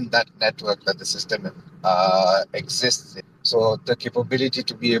within that network that the system exists in. So the capability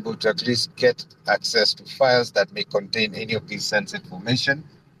to be able to at least get access to files that may contain any of these sensitive information.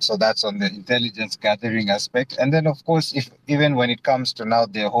 So that's on the intelligence gathering aspect. And then, of course, even when it comes to now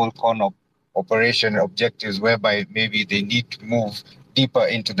the whole operation objectives whereby maybe they need to move deeper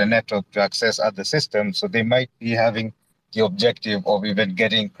into the network to access other systems. So they might be having the objective of even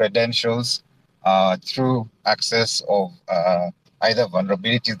getting credentials through access of either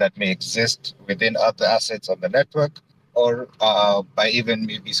vulnerabilities that may exist within other assets on the network, or by even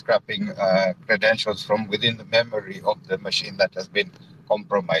maybe scrapping credentials from within the memory of the machine that has been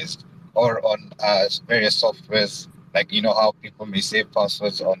compromised, or on various softwares, like how people may save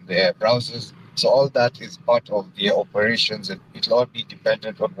passwords on their browsers. So all that is part of their operations, and it'll all be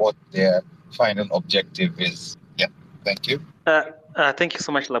dependent on what their final objective is. Yeah, thank you. Thank you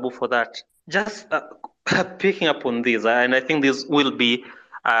so much, Labu, for that. Just picking up on this, and I think this will be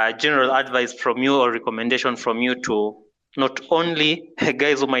general advice from you or recommendation from you to not only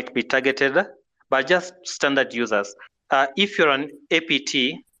guys who might be targeted, but just standard users. If you're an APT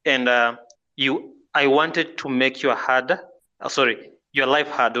and I wanted to make your your life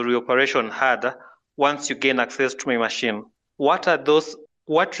hard or your operation hard once you gain access to my machine, what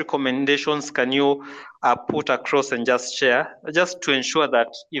recommendations can you put across and just share, just to ensure that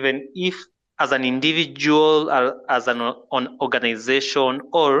even if as an individual, as an organization,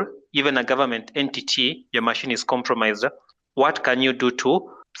 or even a government entity, your machine is compromised, what can you do to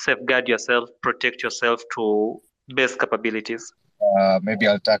safeguard yourself, protect yourself to best capabilities? Maybe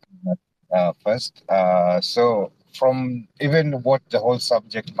I'll tackle that first. So from even what the whole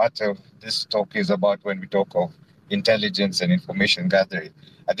subject matter of this talk is about, when we talk of intelligence and information gathering,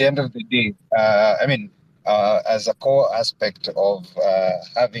 at the end of the day, as a core aspect of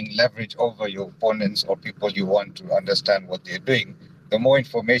having leverage over your opponents or people you want to understand what they're doing, the more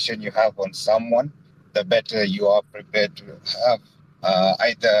information you have on someone, the better you are prepared to have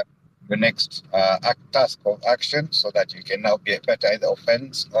either the next task of action, so that you can now be better either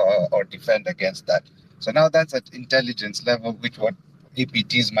offense or defend against that. So now that's at intelligence level, which what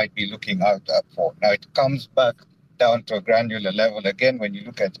APTs might be looking out for. Now it comes back down to a granular level again when you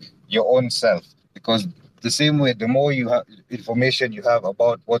look at your own self, because the same way, the more you have information you have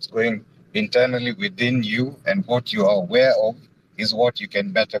about what's going internally within you and what you are aware of is what you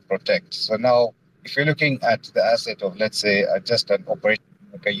can better protect. So now, if you're looking at the asset of, let's say, just an operating,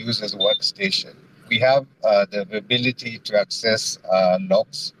 like a user's workstation, we have the ability to access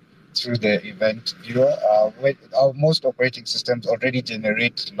logs through the event viewer. Most operating systems already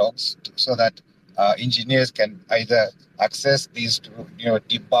generate logs so that engineers can either access these to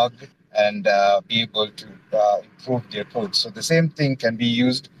debug and be able to improve their code. So the same thing can be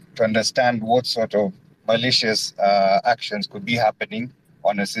used to understand what sort of malicious actions could be happening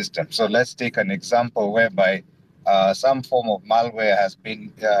on a system. So let's take an example whereby some form of malware has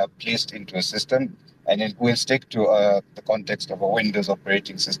been placed into a system, and it will stick to the context of a Windows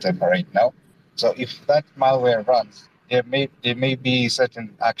operating system right now. So if that malware runs, there may be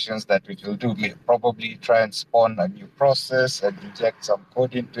certain actions that it will do. Probably try and spawn a new process and inject some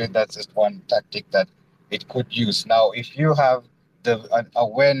code into it. That's just one tactic that it could use. Now, if you have the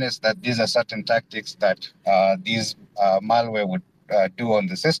awareness that these are certain tactics that these malware would do on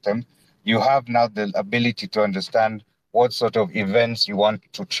the system, you have now the ability to understand what sort of events you want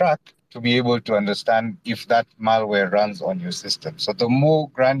to track to be able to understand if that malware runs on your system. So the more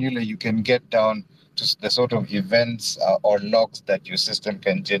granular you can get down to the sort of events or logs that your system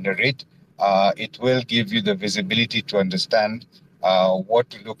can generate, it will give you the visibility to understand what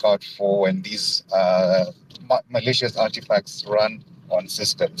to look out for when these malicious artifacts run on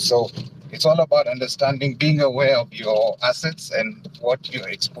systems. So it's all about understanding, being aware of your assets and what you're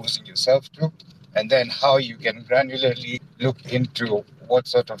exposing yourself to, and then how you can granularly look into what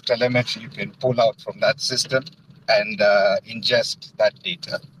sort of telemetry you can pull out from that system and ingest that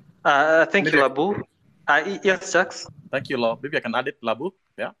data. Thank you, Abu. Yes, Chucks? Thank you, Law. Maybe I can add it, Labu.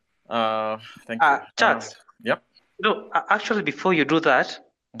 Yeah. Thank you. Chucks? Yep. No, actually, before you do that,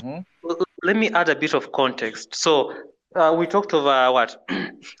 let me add a bit of context. So we talked over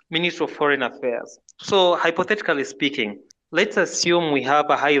Ministry of Foreign Affairs. So hypothetically speaking, let's assume we have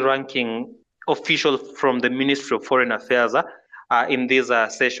a high-ranking official from the Ministry of Foreign Affairs in this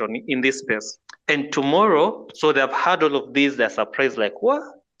session, in this space. And tomorrow, so they've heard all of this, they're surprised, like, what?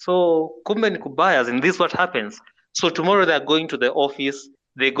 So kumbe ni kubaya, and this is what happens. So tomorrow they're going to the office,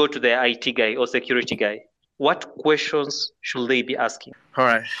 they go to the IT guy or security guy. What questions should they be asking? All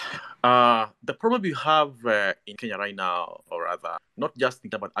right. The problem you have in Kenya right now, or rather, not just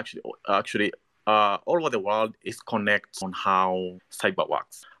in Kenya, but actually, all over the world is connect on how cyber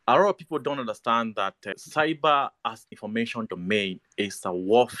works. A lot of people don't understand that cyber as information domain is a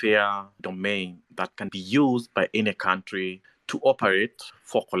warfare domain that can be used by any country to operate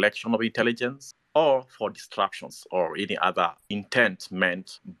for collection of intelligence, or for distractions or any other intent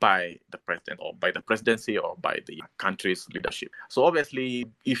meant by the president or by the presidency or by the country's leadership. So obviously,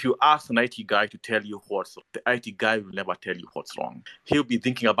 if you ask an IT guy to tell you what's wrong, the IT guy will never tell you what's wrong. He'll be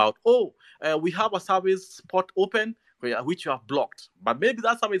thinking about, we have a service port open, which you have blocked. But maybe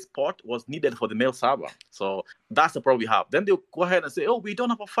that service port was needed for the mail server. So that's the problem we have. Then they'll go ahead and say, we don't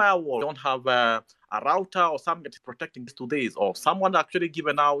have a firewall. We don't have a router or something that's protecting this 2 days. Or someone actually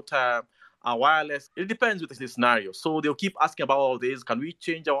given out a wireless. It depends with the scenario. So they'll keep asking about all this. Can we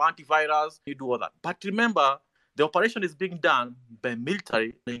change our antivirus? You do all that. But remember, the operation is being done by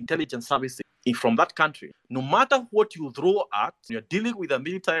military and intelligence services from that country. No matter what you throw at, you're dealing with a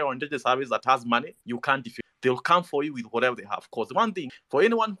military or intelligence service that has money, you can't defeat. They'll come for you with whatever they have. Because one thing, for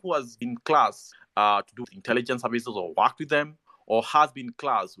anyone who has been in class to do intelligence services or work with them, or has been in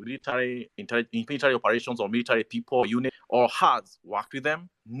class with military operations or military people or unit, or has worked with them,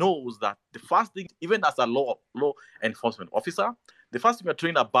 knows that the first thing, even as a law enforcement officer, the first thing you're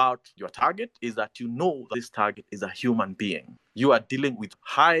trained about your target is that you know that this target is a human being. You are dealing with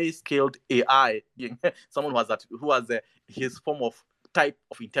high-scaled AI, someone who has his form of type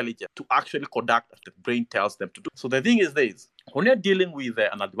of intelligence to actually conduct as the brain tells them to do. So the thing is this, when you're dealing with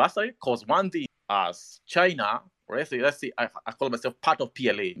an adversary, because one thing as China, or let's say I call myself part of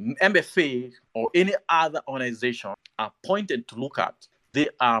PLA, MFA, or any other organization are pointed to look at, they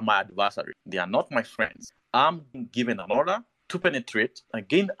are my adversary. They are not my friends. I'm given an order to penetrate and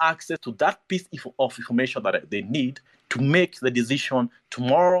gain access to that piece of information that they need to make the decision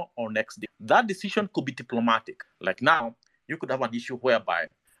tomorrow or next day. That decision could be diplomatic. Like now, you could have an issue whereby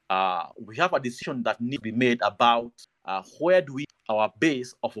we have a decision that needs to be made about where do we our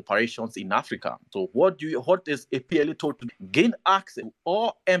base of operations in Africa. So what is a PLA told to gain access to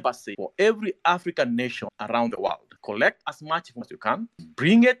all embassies for every African nation around the world? Collect as much information as you can,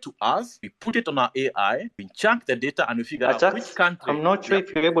 bring it to us, we put it on our AI, we chunk the data, and we figure out which country. I'm not sure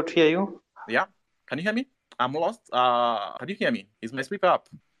if you're able to hear you. Yeah. Can you hear me? I'm lost. Can you hear me? Is my speaker up?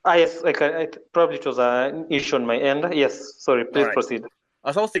 Yes, I can. Probably it was an issue on my end. Yes, sorry, please proceed.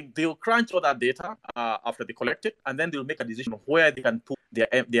 As I was saying, they'll crunch all that data after they collect it, and then they'll make a decision of where they can put their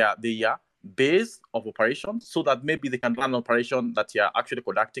base of operations, so that maybe they can run an operation that you're actually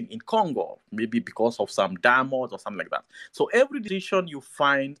conducting in Congo, maybe because of some damos or something like that. So every decision you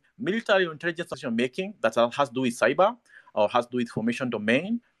find military or intelligence decision making that has to do with cyber or has to do with information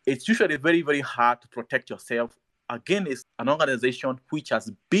domain, it's usually very, very hard to protect yourself against an organization which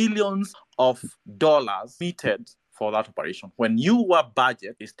has billions of dollars meted for that operation, when your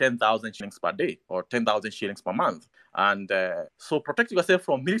budget is 10,000 shillings per day or 10,000 shillings per month. And so protecting yourself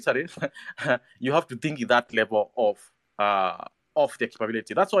from military, you have to think in that level of the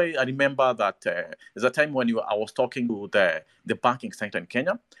capability. That's why I remember that there's a time when I was talking to the banking sector in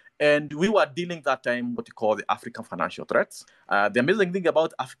Kenya, and we were dealing that time what you call the African financial threats. The amazing thing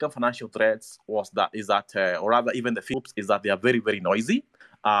about African financial threats or rather even the groups, is that they are very, very noisy.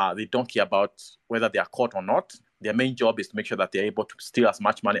 They don't care about whether they are caught or not. Their main job is to make sure that they're able to steal as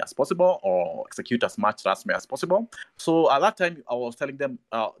much money as possible or execute as much ransom as possible. So at that time, I was telling them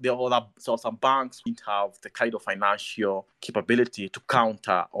some banks didn't have the kind of financial capability to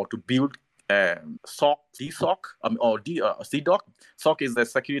counter or to build CDOC. SOC is the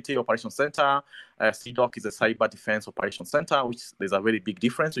Security Operations Center. CDOC is the Cyber Defense Operations Center, which there's a very big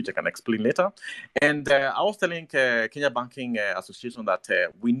difference, which I can explain later. And I was telling Kenya Banking Association that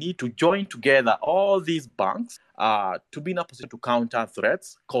we need to join together all these banks to be in a position to counter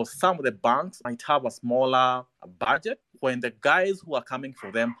threats, because some of the banks might have a smaller budget when the guys who are coming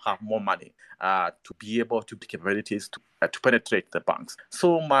for them have more money to be able to have capabilities to penetrate the banks.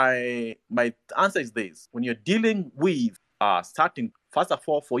 So my answer is this: when you're dealing with starting, first of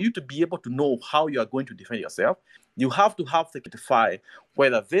all, for you to be able to know how you are going to defend yourself, you have to identify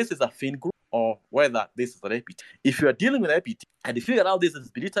whether this is a fin group or whether this is an APT. If you are dealing with APT and you figure out this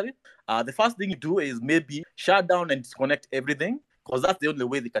is military, the first thing you do is maybe shut down and disconnect everything, because that's the only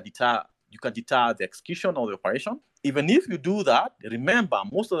way you can deter the execution of the operation. Even if you do that, remember,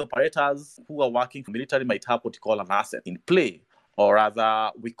 most of the operators who are working for military might have what you call an asset in play, or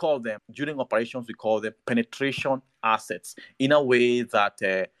rather, during operations, we call them penetration assets, in a way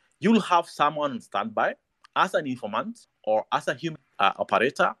that you'll have someone on standby as an informant or as a human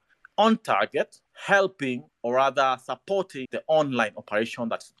operator on target, helping or rather supporting the online operation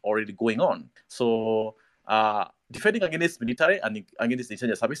that's already going on. So defending against military and against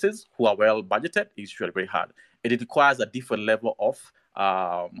intelligence services who are well budgeted is usually very hard. It requires a different level of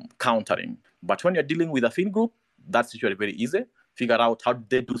countering. But when you're dealing with a fin group, that's usually very easy. Figure out how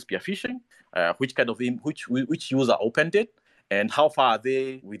they do spear phishing, which user opened it, and how far are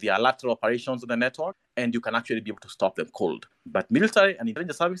they with their lateral operations on the network, and you can actually be able to stop them cold. But military and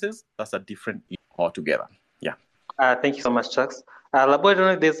intelligence services, that's a different issue altogether. Yeah. Thank you so much, Chucks. Labo, I don't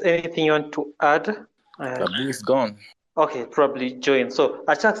know if there's anything you want to add. Labo is gone. Okay, probably join. So,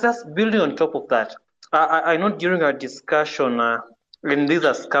 Chucks, just building on top of that, I know during our discussion, and this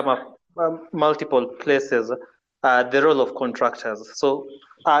has come up multiple places, the role of contractors. So,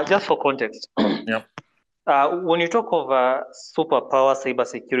 just for context, yeah. When you talk of superpower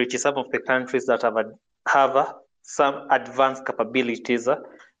cybersecurity, some of the countries that have some advanced capabilities,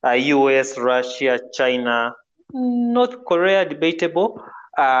 US, Russia, China, North Korea, debatable,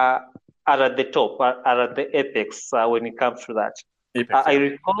 are at the top, are at the apex when it comes to that. I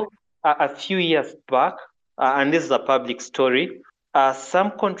recall a few years back, and this is a public story,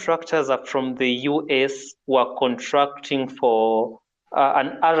 some contractors from the US were contracting for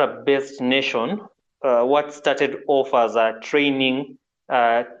an Arab-based nation. What started off as a training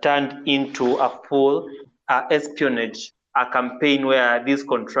turned into a full espionage, a campaign where these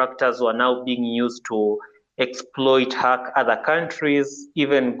contractors were now being used to exploit, hack other countries,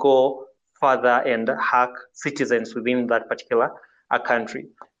 even go further and hack citizens within that particular country.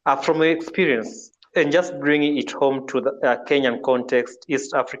 From your experience, and just bringing it home to the Kenyan context,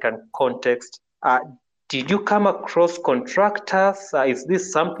 East African context, did you come across contractors? Is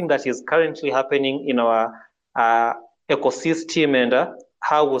this something that is currently happening in our ecosystem, and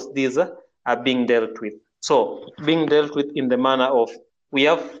how was this being dealt with? So, being dealt with in the manner of, we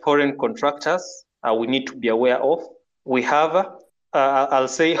have foreign contractors we need to be aware of. We have, I'll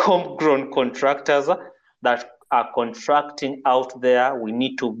say, homegrown contractors that are contracting out there. We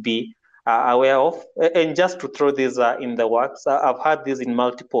need to be aware of. And just to throw this in the works, I've had this in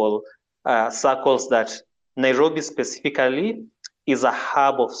multiple circles that Nairobi specifically is a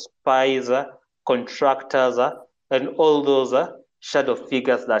hub of spies, contractors, and all those shadow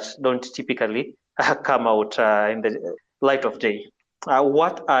figures that don't typically come out in the light of day.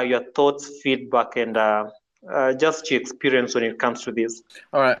 What are your thoughts, feedback, and just your experience when it comes to this?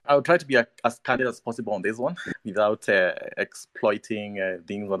 All right, I'll try to be as candid as possible on this one without exploiting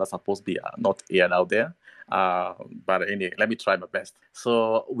things that are supposed to be not aired out there. But anyway, let me try my best.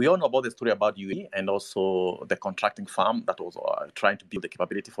 So we all know about the story about UAE and also the contracting firm that was trying to build the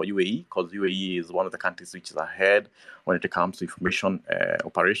capability for UAE, because UAE is one of the countries which is ahead when it comes to information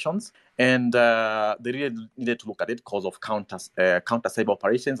operations. And they really needed to look at it because of counter cyber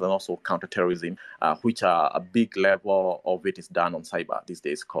operations and also counterterrorism, which are a big level of it is done on cyber these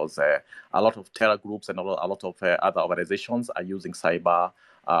days, because a lot of terror groups and a lot of other organizations are using cyber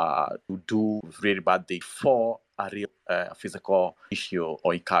to do really bad things for a real physical issue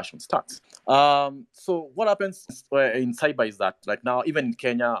or incursion starts. So what happens in cyber is that right now, even in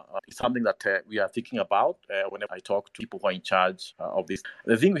Kenya, it's something that we are thinking about whenever I talk to people who are in charge of this.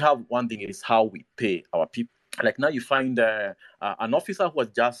 The thing we have, one thing is how we pay our people. Like now you find an officer who has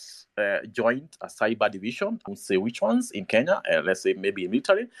just joined a cyber division, I won't say which ones in Kenya, let's say maybe in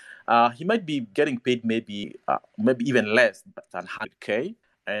military. He might be getting paid maybe even less than 100K.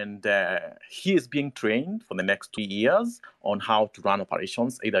 And he is being trained for the next 2 years on how to run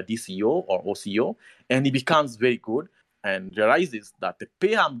operations, either DCO or OCO. And he becomes very good and realizes that the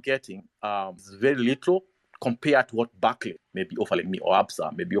pay I'm getting is very little compared to what Barclays may be offering me, or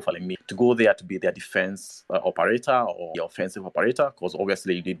ABSA may be offering me, to go there to be their defense operator or the offensive operator, because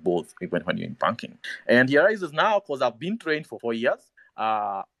obviously you need both even when you're in banking. And he realizes now, because I've been trained for 4 years,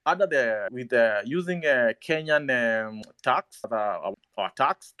 using Kenyan tax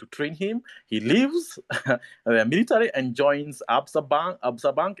to train him, he leaves the military and joins ABSA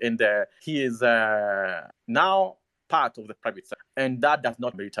Bank, and he is now part of the private sector, and that does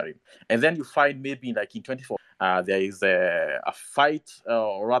not military. And then you find maybe like in 24, there is a fight,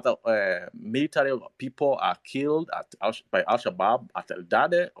 or rather, military people are killed by Al-Shabaab at El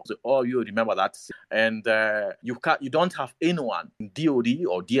Dade. So, oh, you remember that? And you don't have anyone in DOD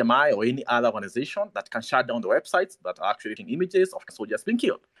or DMI or any other organization that can shut down the websites that are actually taking images of soldiers being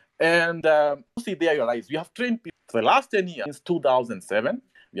killed. And you see there, you realize we have trained people for the last 10 years, since 2007.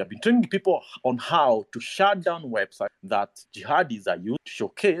 We have been training people on how to shut down websites that jihadis are used to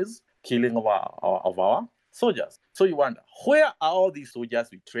showcase killing of our soldiers. So you wonder, where are all these soldiers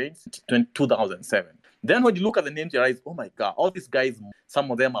we trained since 2007? Then when you look at the names, you realize, oh my God, all these guys,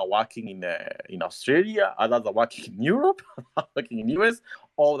 some of them are working in Australia, others are working in Europe, working in US,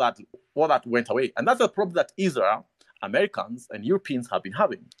 all that went away. And that's a problem that Israel, Americans, and Europeans have been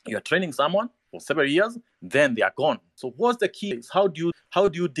having. You're training someone, for several years, then they are gone. So what's the key? Is how do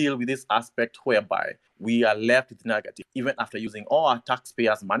you deal with this aspect whereby we are left with negative, even after using all our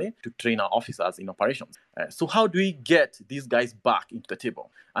taxpayers' money to train our officers in operations? So how do we get these guys back into the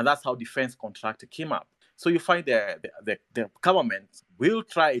table? And that's how defense contractor came up. So you find the government will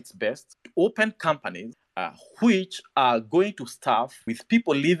try its best to open companies which are going to staff with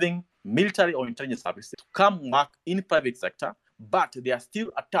people leaving military or intelligence services to come work in private sector, but they are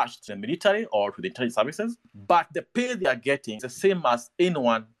still attached to the military or to the intelligence services, but the pay they are getting is the same as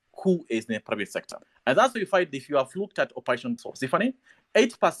anyone who is in the private sector. And that's why you find, if you have looked at operations of Symphony,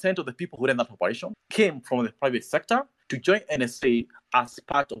 8% of the people who ran that operation came from the private sector to join NSA as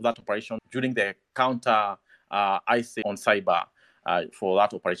part of that operation during the counter ISA on cyber for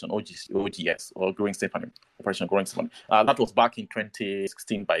that operation, OGS, or Growing Symphony, Operation Growing Symphony. That was back in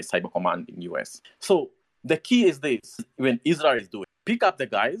 2016 by Cyber Command in US. So the key is this: when Israel is doing, pick up the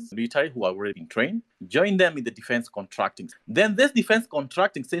guys, military who are already been trained, join them in the defense contracting. Then this defense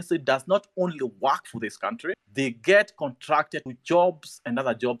contracting, since it does not only work for this country, they get contracted with jobs and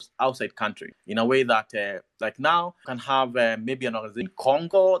other jobs outside country in a way that, like now, you can have maybe an organization in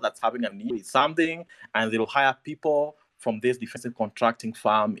Congo that's having a need with something, and they'll hire people from this defensive contracting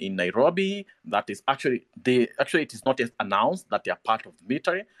firm in Nairobi. That is actually it is not yet announced that they are part of the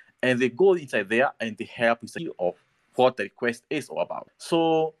military, and they go inside there and they help with of what the request is all about.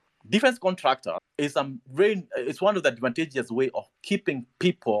 So defense contractor is it's one of the advantageous way of keeping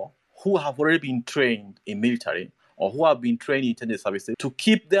people who have already been trained in military or who have been trained in intelligence services, to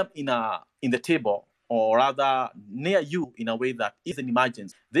keep them in the table, or rather near you, in a way that is an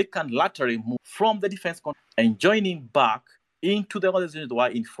emergency. They can laterally move from the defense contract and joining back into the organization they were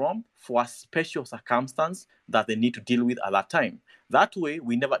in from for a special circumstance that they need to deal with at that time. That way,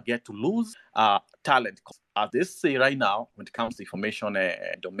 we never get to lose talent. As they say right now, when it comes to information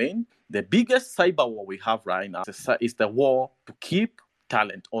domain, the biggest cyber war we have right now is the war to keep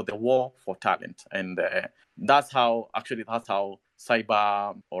talent, or the war for talent. And that's how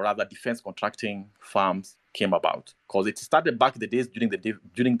cyber, or rather defense contracting firms came about, because it started back in the days during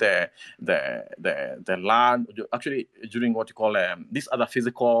the land, actually during what you call these other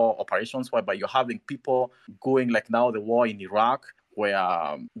physical operations, whereby you're having people going, like now the war in Iraq,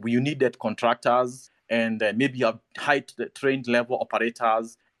 where you needed contractors, and maybe you have high trained level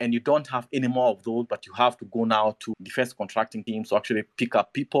operators, and you don't have any more of those, but you have to go now to defense contracting teams to actually pick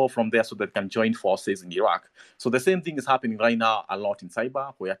up people from there so that they can join forces in Iraq. So the same thing is happening right now a lot in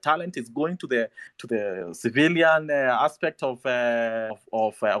cyber, where talent is going to the civilian aspect of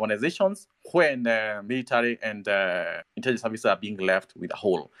organizations, when military and intelligence services are being left with a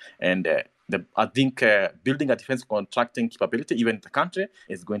hole. And I think building a defense contracting capability, even in the country,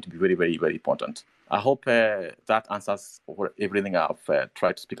 is going to be very, very, very important. I hope that answers everything I've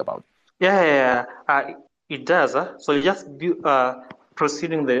tried to speak about. Yeah, it does. So just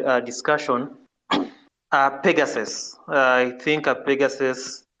proceeding the discussion, Pegasus. I think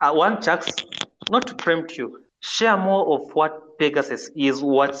Pegasus, one checks, not to preempt you, share more of what Pegasus is,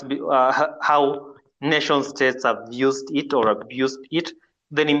 how nation states have used it or abused it.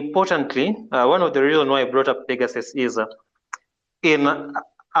 Then importantly, one of the reasons why I brought up Pegasus is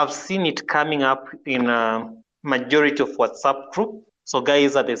I've seen it coming up in a majority of WhatsApp group. So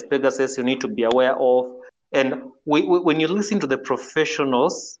guys, there's Pegasus you need to be aware of. And when you listen to the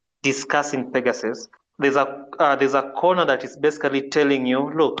professionals discussing Pegasus, there's a corner that is basically telling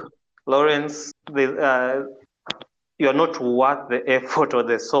you, look, Lawrence, you are not worth the effort or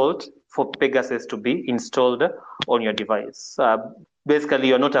the salt for Pegasus to be installed on your device. Basically,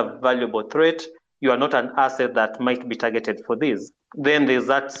 you're not a valuable threat. You are not an asset that might be targeted for this. Then there's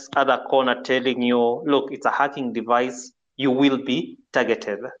that other corner telling you, look, it's a hacking device. You will be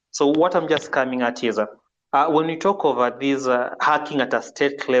targeted. So what I'm just coming at is, when we talk over this hacking at a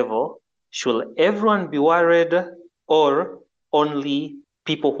state level, should everyone be worried, or only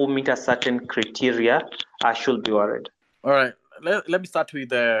people who meet a certain criteria should be worried? All right. Let me start with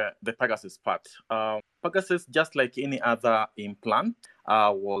the Pegasus part. Pegasus, just like any other implant,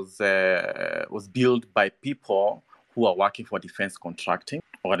 was built by people who are working for defense contracting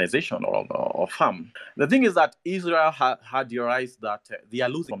organization or firm. The thing is that Israel had realized that they are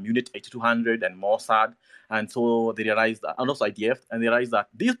losing from Unit 8200 and Mossad, and so they realized that, and also IDF, and they realized that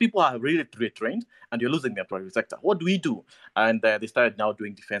these people are really trained, and you're losing them to the private sector. What do we do? And they started now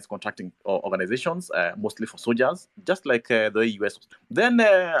doing defense contracting organizations, mostly for soldiers, just like the US. Then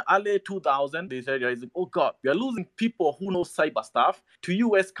early 2000, they started realizing, oh God, we are losing people who know cyber stuff to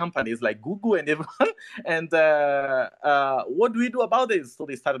US companies like Google and everyone. And what do we do about this? So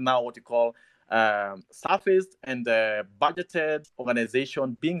they started now what you call surfaced and budgeted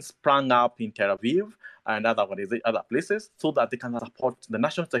organization being sprung up in Tel Aviv and other places so that they can support the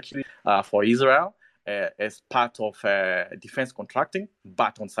national security for Israel as part of defense contracting,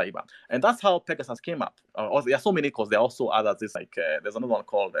 but on cyber. And that's how Pegasus came up. There are so many, because there are also others. It's like there's another one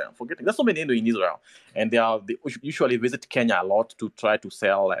called, I'm forgetting. There's so many in Israel. And they usually visit Kenya a lot to try to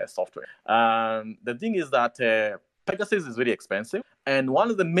sell software. The thing is that Pegasus is very expensive. And one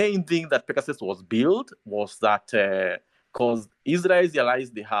of the main things that Pegasus was built was that because Israelis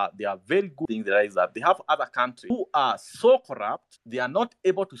realize they are very good things. They realize that they have other countries who are so corrupt, they are not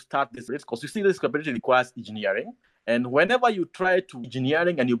able to start this race, because you see this capability requires engineering. And whenever you try to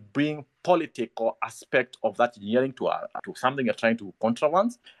engineering and you bring political aspect of that engineering to something you're trying to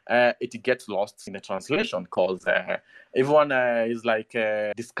contravance, it gets lost in the translation, because everyone is like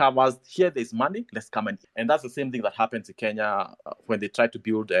discovers here there's money, let's come in. And that's the same thing that happens in Kenya when they try to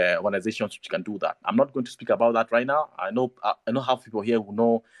build organizations which can do that. I'm not going to speak about that right now. I know half people here who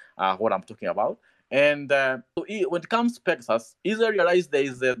know what I'm talking about. And so when it comes to Pegasus, Israel realized there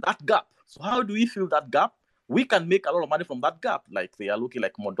is that gap. So how do we fill that gap? We can make a lot of money from that gap. Like they are looking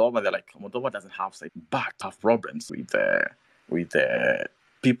like Moldova. They're like, Moldova doesn't have site, but have problems with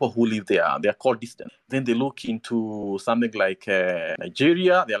people who live there. They are called dissident. Then they look into something like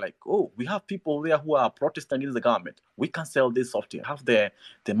Nigeria. They're like, oh, we have people there who are protesting against the government. We can sell this software, have the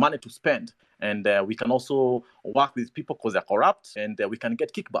money to spend. And we can also work with people because they're corrupt, and we can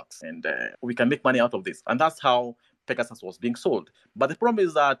get kickbacks, and we can make money out of this. And that's how Pegasus was being sold. But the problem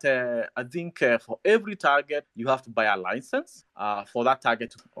is that I think for every target, you have to buy a license for that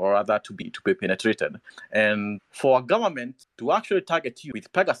target, or rather to be penetrated. And for a government to actually target you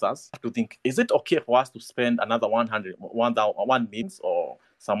with Pegasus, you have to think, is it okay for us to spend another 1 million or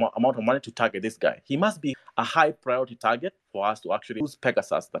some amount of money to target this guy? He must be a high priority target for us to actually use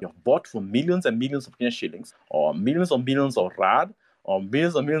Pegasus that you've bought for millions and millions of Kenyan shillings, or millions of rand, or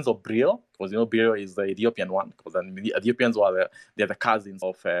millions and millions of Bril, because Bril is the Ethiopian one, because the Ethiopians they're the cousins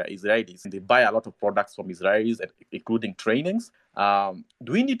of Israelis, and they buy a lot of products from Israelis, including trainings.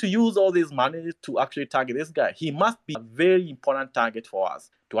 Do we need to use all this money to actually target this guy? He must be a very important target for us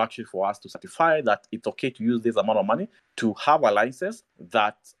to certify that it's okay to use this amount of money to have a license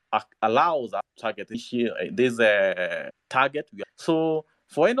that allows us to target this target. So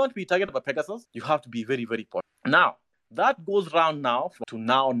for anyone to be targeted by Pegasus, you have to be very, very important. Now, that goes round now to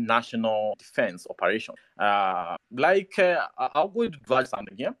national defense operation. I'll go to advise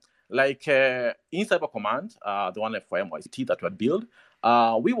something here. Like in Cyber Command, the one for MYCT that we had built,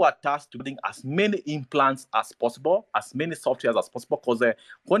 we were tasked to building as many implants as possible, as many softwares as possible, because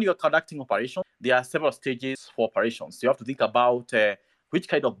when you're conducting operations, there are several stages for operations. So you have to think about which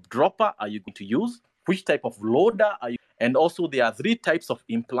kind of dropper are you going to use, which type of loader are you, and also there are 3 types of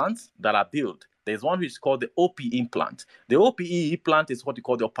implants that are built. There's one which is called the OPE implant. The OPE implant is what you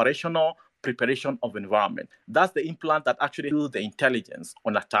call the operational preparation of environment. That's the implant that actually builds the intelligence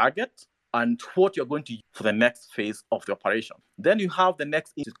on a target and what you're going to use for the next phase of the operation. Then you have the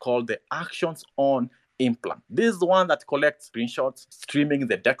next is called the actions on implant. This is the one that collects screenshots, streaming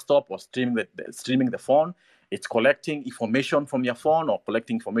the desktop or streaming the phone. It's collecting information from your phone or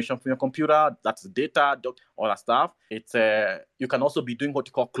collecting information from your computer. That's data, all that stuff. It's you can also be doing what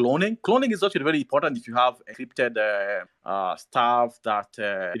you call cloning. Cloning is actually very important if you have encrypted stuff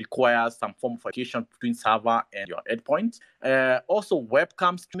that requires some form of authentication between server and your endpoint. Also,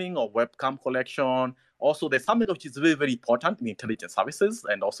 webcam streaming or webcam collection. Also, there's something which is very, very important in intelligence services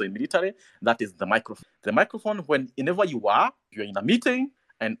and also in military. That is the microphone. The microphone, whenever you're in a meeting,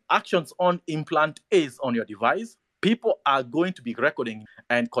 and actions on implant is on your device, people are going to be recording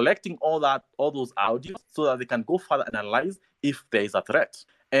and collecting all those audios so that they can go further and analyze if there is a threat.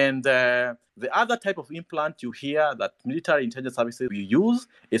 And the other type of implant you hear that military intelligence services will use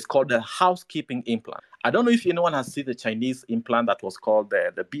is called the housekeeping implant. I don't know if anyone has seen the Chinese implant that was called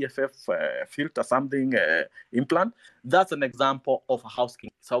the BFF filter something implant. That's an example of a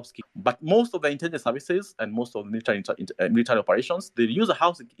housekeeping. But most of the intelligence services and most of the military operations, they use a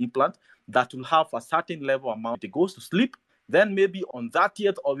housekeeping implant that will have a certain level amount. It goes to sleep. Then maybe on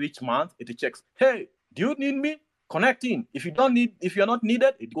 30th of each month, it checks, hey, do you need me? Connect in. If you're not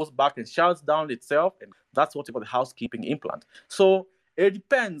needed, it goes back and shuts down itself. And that's what you call the housekeeping implant. So it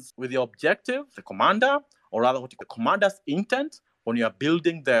depends with the objective, the commander, or rather what you call the commander's intent when you are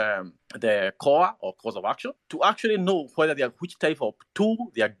building the core or course of action to actually know which type of tool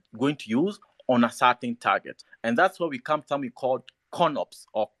they are going to use on a certain target. And that's where we come to something called CONOPS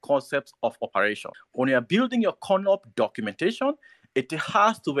or concepts of operation. When you are building your CONOP documentation, it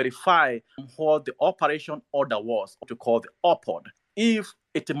has to verify what the operation order was, what we call the OPOD. if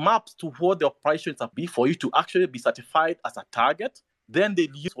it maps to what the operations are be for you to actually be certified as a target, then they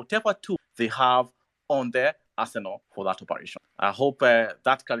use whatever tool they have on their arsenal for that operation. I hope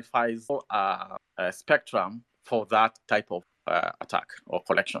that clarifies spectrum for that type of attack or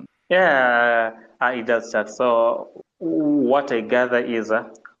collection. Yeah, it does that. So what I gather is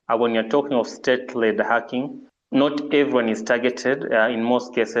when you're talking of state-led hacking, not everyone is targeted in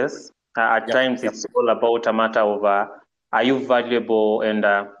most cases. At times, it's all about a matter of are you valuable, and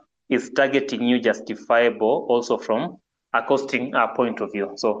is targeting you justifiable also from a costing point of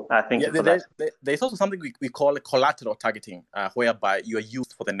view. So thank you for that. There's also something we call collateral targeting, whereby you are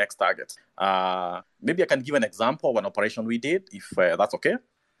used for the next target. Maybe I can give an example of an operation we did, if that's okay.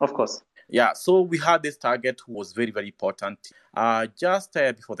 Of course. Yeah, so we had this target who was very, very important just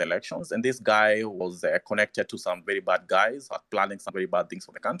before the elections. And this guy was connected to some very bad guys, planning some very bad things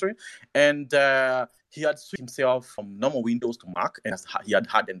for the country. And he had switched himself from normal Windows to Mac, and he had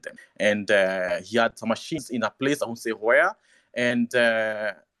hardened them. And he had some machines in a place, I won't say where. And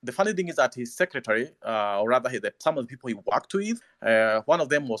the funny thing is that his secretary, or rather some of the people he worked with, one of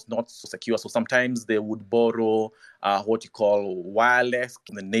them was not so secure. So sometimes they would borrow what you call wireless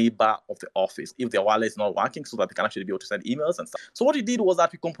from the neighbor of the office if their wireless is not working, so that they can actually be able to send emails and stuff. So what he did was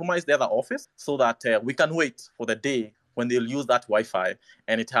that we compromised the other office so that we can wait for the day when they'll use that Wi-Fi,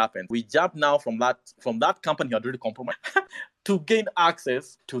 and it happened. We jumped now from that company who had already compromised to gain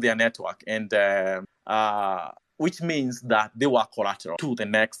access to their network, and which means that they were collateral to the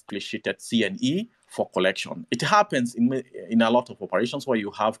next sheeted CNE for collection. It happens in a lot of operations where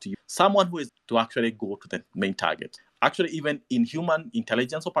you have to use someone who is to actually go to the main target. Actually, even in human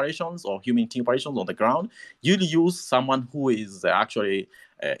intelligence operations or human team operations on the ground, you'll use someone who is actually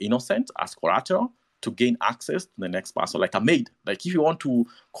innocent as collateral to gain access to the next person, like a maid. Like if you want to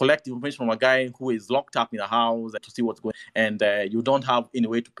collect information from a guy who is locked up in a house to see what's going on, and you don't have any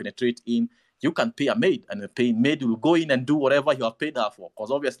way to penetrate in, you can pay a maid, and the maid will go in and do whatever you have paid her for. Because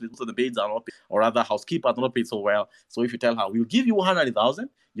obviously, most of the maids are not paid, or rather, housekeepers are not paid so well. So if you tell her, we'll give you 100,000,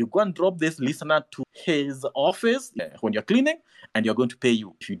 you go and drop this listener to his office when you're cleaning, and you're going to pay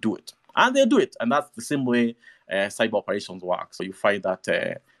you if you do it. And they do it. And that's the same way cyber operations work. So you find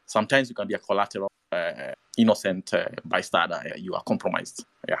that sometimes you can be a collateral, innocent bystander. You are compromised.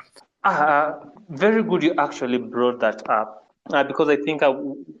 Yeah. Very good you actually brought that up. Because I think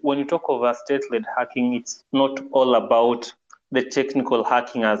when you talk of state-led hacking, it's not all about the technical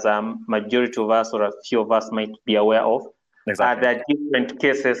hacking as a majority of us or a few of us might be aware of. Exactly. There are different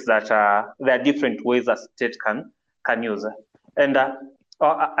cases that there are different ways a state can use. And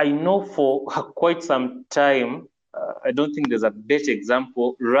I know for quite some time, I don't think there's a better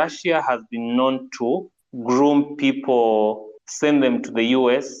example. Russia has been known to groom people, send them to the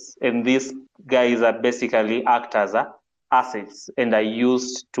US, and these guys are basically act as assets and are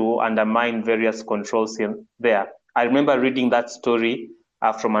used to undermine various controls in there. I remember reading that story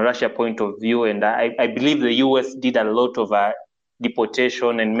from a Russia point of view, and I believe the US did a lot of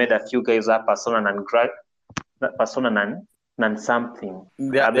deportation and made a few guys a persona non something.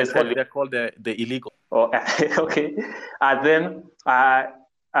 They're called the illegal. Oh, okay. Then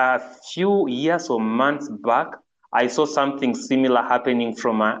a few years or months back, I saw something similar happening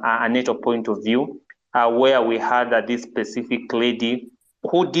from a NATO point of view. Where we had this specific lady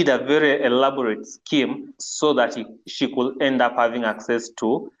who did a very elaborate scheme so that she could end up having access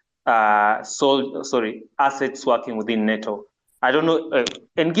to assets working within NATO. I don't know,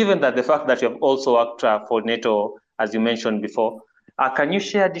 and given that the fact that you have also worked for NATO, as you mentioned before, can you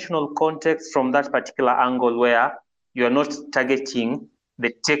share additional context from that particular angle where you are not targeting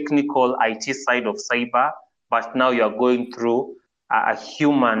the technical IT side of cyber, but now you are going through a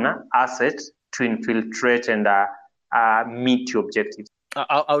human asset to infiltrate and meet your objectives?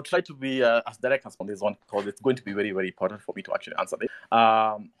 I'll try to be as direct as on this one, because it's going to be very, very important for me to actually answer this.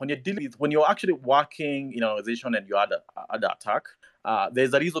 When you're actually working in an organization and you're under attack,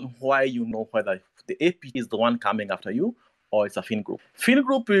 there's a reason why you know whether the AP is the one coming after you or it's a fin group. Fin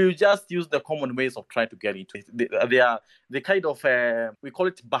group, you just use the common ways of trying to get into it. They are the kind of, we call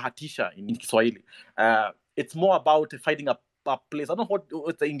it bahatisha in Kiswahili. It's more about finding a place. I don't know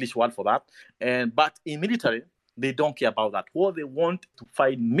what's the English word for that. But in military, they don't care about that. What they want to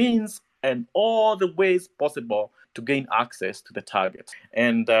find means and all the ways possible to gain access to the target.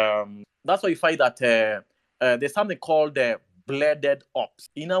 And that's why you find that there's something called blended ops.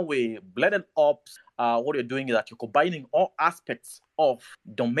 In a way, blended ops, what you're doing is that you're combining all aspects of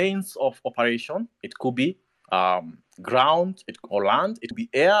domains of operation. It could be ground, or land, it could be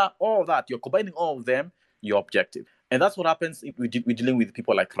air, all of that. You're combining all of them, your objective. And that's what happens if we're dealing with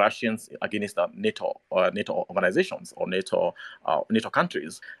people like Russians against NATO organizations or NATO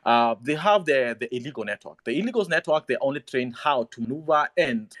countries. They have the illegal network. The illegal network, they only train how to maneuver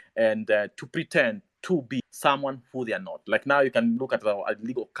and to pretend to be someone who they are not. Like now, you can look at the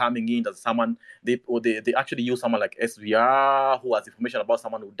illegal coming in as someone they actually use someone like SVR who has information about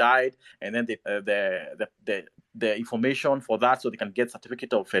someone who died, and then the information for that, so they can get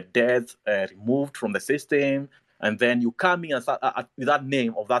certificate of death removed from the system. And then you come in with that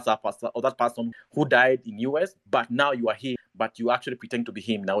name of that person who died in US, but now you are him, but you actually pretend to be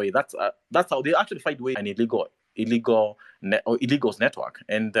him in a way. That's how they actually find way an illegals network,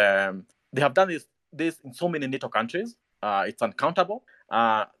 and they have done this in so many NATO countries. It's uncountable.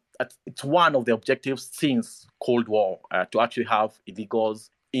 It's one of the objectives since Cold War to actually have illegals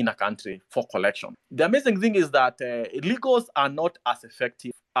in a country for collection. The amazing thing is that illegals are not as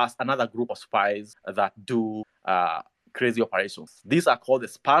effective as another group of spies that do crazy operations. These are called the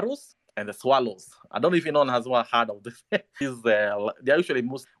Sparrows and the Swallows. I don't know if anyone has heard of this. They're usually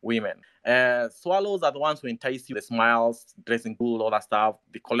most women. Swallows are the ones who entice you, the smiles, dressing cool, all that stuff.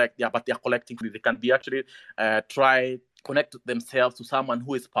 They collect, but they're collecting. They can be actually try connect themselves to someone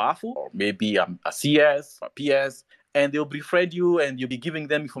who is powerful, or maybe a CS or PS, and they'll befriend you, and you'll be giving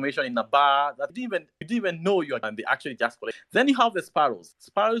them information in a bar that you didn't even know you are, and they actually just collect. Then you have the Sparrows.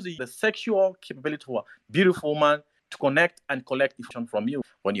 Sparrows is the sexual capability for a beautiful woman to connect and collect information from you.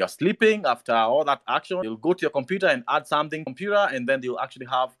 When you're sleeping, after all that action, you'll go to your computer and add something computer, and then they'll actually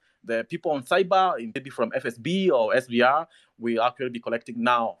have the people on cyber, maybe from FSB or SVR, will actually be collecting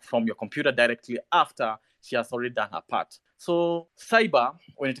now from your computer directly after she has already done her part. So cyber,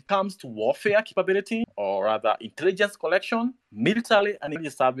 when it comes to warfare capability, or rather intelligence collection, military and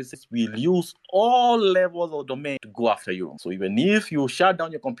intelligence services will use all levels of domain to go after you. So even if you shut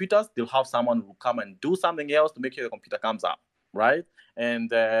down your computers, they'll have someone who will come and do something else to make sure the computer comes up, right?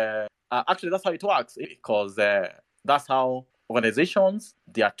 And actually, that's how it works, because that's how organizations,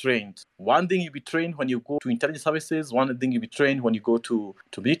 they are trained. One thing you'll be trained when you go to intelligence services, one thing you'll be trained when you go to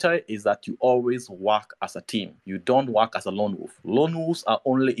military is that you always work as a team. You don't work as a lone wolf. Lone wolves are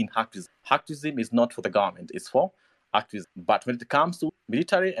only in hacktivism. Hacktivism is not for the government, it's for activism. But when it comes to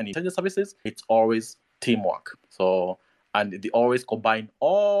military and intelligence services, it's always teamwork. So, and they always combine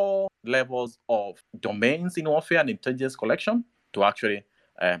all levels of domains in warfare and intelligence collection to actually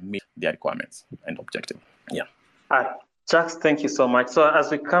meet their requirements and objective. Yeah. Chucks, thank you so much. So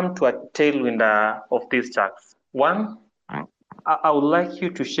as we come to a tailwind of these, Chucks, one, I would like you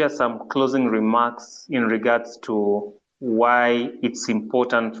to share some closing remarks in regards to why it's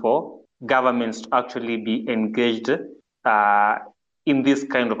important for governments to actually be engaged in this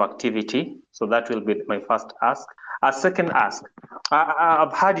kind of activity. So that will be my first ask. A second ask,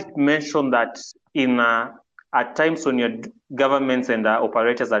 I've heard it mentioned that in at times when your governments and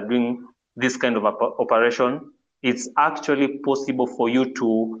operators are doing this kind of operation, it's actually possible for you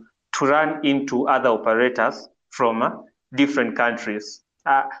to run into other operators from different countries.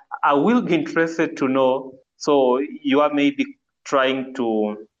 I will be interested to know, so you are maybe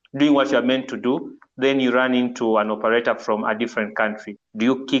doing what you're meant to do, then you run into an operator from a different country. Do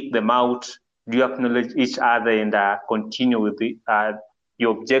you kick them out? Do you acknowledge each other and continue with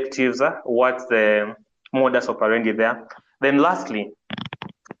your objectives? What's the modus operandi there? Then lastly,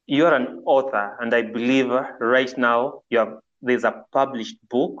 you're an author, and I believe right now there's a published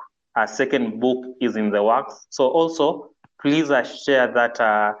book. A second book is in the works. So also, please share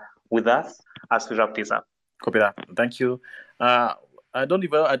that with us as we wrap this up. Copy that. Thank you. I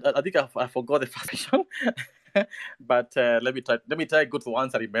think I forgot the first question. But let me try good to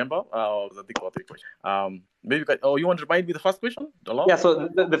answer. Remember, I think about the question. Maybe you want to remind me the first question? Yeah. So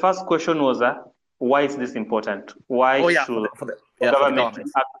the first question was why is this important? Why should the government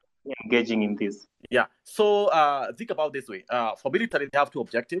engaging in this? Yeah. So think about this way. For military, they have two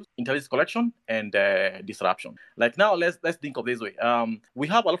objectives: intelligence collection and disruption. Like now, let's think of this way. We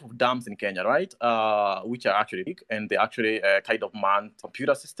have a lot of dams in Kenya, right? Which are actually big, and they actually kind of man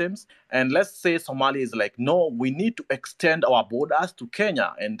computer systems. And let's say Somalia is like, no, we need to extend our borders to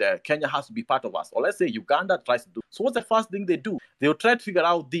Kenya, and Kenya has to be part of us. Or let's say Uganda tries to do. So what's the first thing they do? They'll try to figure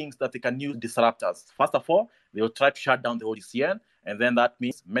out things that they can use disruptors. First of all, they'll try to shut down the OGCN, and then that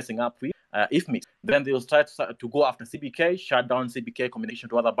means messing up with IFMIX. Then they'll try to go after CBK, shut down CBK communication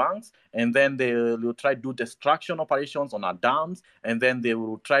to other banks, and then they'll try to do destruction operations on our dams, and then they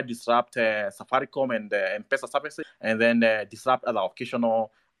will try to disrupt Safaricom and M-Pesa services, and then disrupt other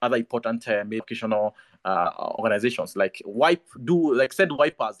important occasional organizations, like send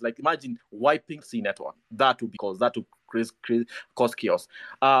wipers. Like imagine wiping C network. That would cause chaos.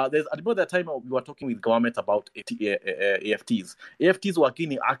 There's at the time we were talking with government about AFTs. AFTs were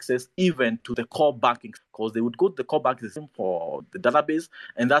gaining access even to the core banking because they would go to the core banking system for the database,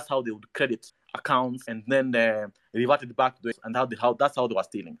 and that's how they would credit accounts and then revert it back to it, and that's how they were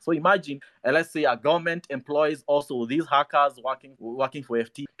stealing. So imagine, let's say a government employs also these hackers working for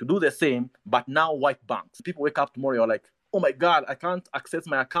AFT to do the same, but now wipe banks. People wake up tomorrow, you're like, oh my God, I can't access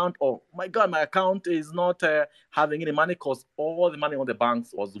my account, or my God, my account is not having any money because all the money on the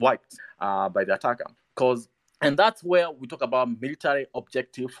banks was wiped by the attacker. And that's where we talk about military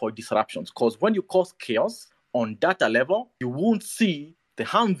objective for disruptions. Because when you cause chaos on data level, you won't see the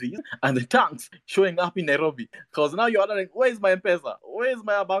Humvees and the tanks showing up in Nairobi. Because now you're wondering, where is my M-Pesa? Where is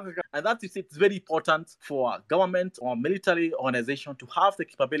my bank account? And that's it's very important for a government or military organization to have the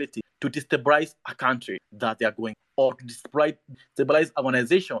capability to destabilize a country that they are going, or to destabilize an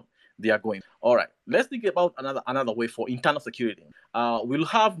organization they are going. All right, let's think about another way for internal security. We'll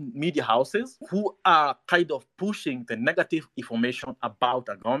have media houses who are kind of pushing the negative information about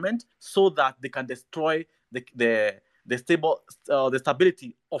a government so that they can destroy the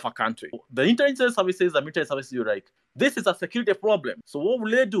stability of a country. The intelligence services and military services, you're like, this is a security problem. So what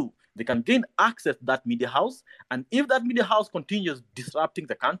will they do? They can gain access to that media house. And if that media house continues disrupting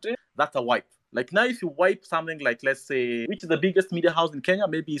the country, that's a wipe. Like now, if you wipe something like, let's say, which is the biggest media house in Kenya,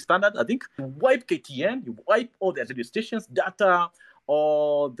 maybe Standard, I think, you wipe KTN, you wipe all the radio stations, data,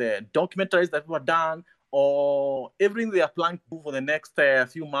 all the documentaries that were done, or everything they are planning to do for the next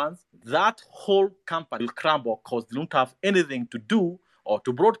few months, that whole company will crumble because they don't have anything to do or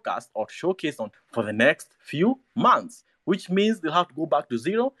to broadcast or to showcase on for the next few months, which means they'll have to go back to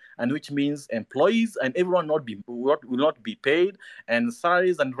zero, and which means employees and everyone will not be paid, and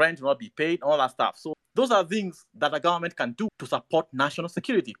salaries and rent will not be paid, and all that stuff. So those are things that a government can do to support national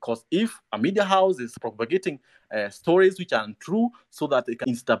security, because if a media house is propagating stories which are untrue so that it can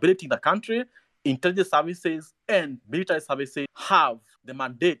instability in the country, intelligence services and military services have the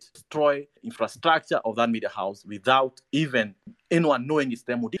mandate to destroy infrastructure of that media house without even anyone knowing it's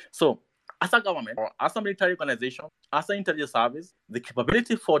them. So as a government or as a military organization, as an intelligence service, the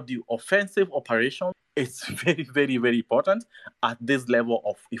capability for the offensive operation is very, very, very important at this level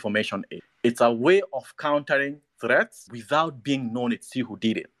of information age. It's a way of countering threats without being known it's you who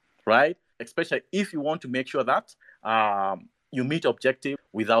did it, right? Especially if you want to make sure that you meet objective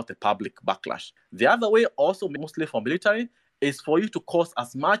without a public backlash. The other way, also mostly for military, is for you to cause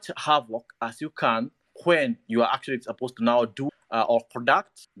as much havoc as you can when you are actually supposed to now do or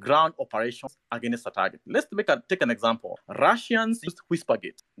conduct ground operations against a target. Let's take an example. Russians used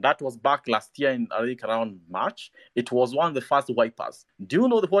Whispergate. That was back last year in, I think, around March. It was one of the first wipers. Do you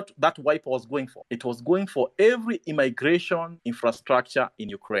know what that wiper was going for? It was going for every immigration infrastructure in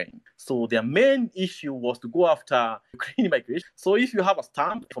Ukraine. So their main issue was to go after Ukraine immigration. So if you have a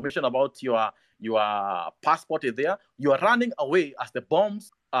stamp information about your passport is there, you are running away as the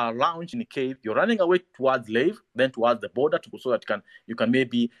bombs are launched in a cave. You're running away towards Lviv, then towards the border, so that you can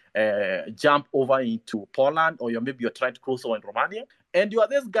maybe jump over into Poland, or you're trying to cross over in Romania, and you are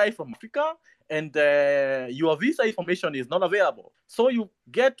this guy from Africa, and your visa information is not available. So you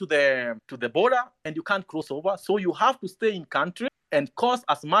get to the border and you can't cross over. So you have to stay in country and cause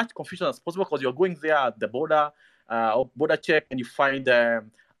as much confusion as possible, because you're going there at the border check, and you find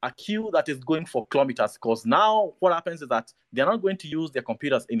a queue that is going for kilometers, because now what happens is that they're not going to use their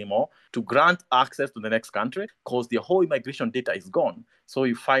computers anymore to grant access to the next country, because the whole immigration data is gone. So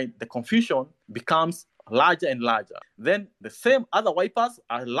you find the confusion becomes larger and larger. Then the same other wipers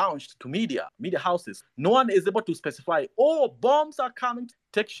are launched to media houses. No one is able to specify, bombs are coming,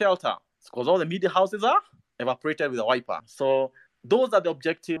 take shelter, because all the media houses are evaporated with a wiper. So those are the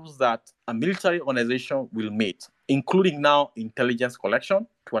objectives that a military organization will meet, including now intelligence collection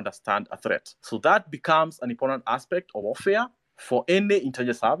to understand a threat. So that becomes an important aspect of warfare for any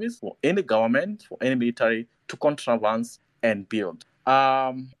intelligence service, for any government, for any military to contravance and build.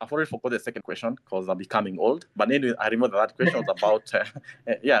 I've already forgot the second question because I'm becoming old. But anyway, I remember that question was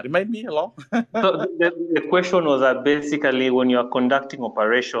about, remind me along. So the question was that basically when you are conducting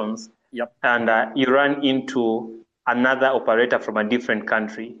operations, yep, and you run into another operator from a different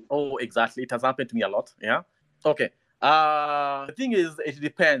country. Oh, exactly. It has happened to me a lot. Yeah. Okay. The thing is, it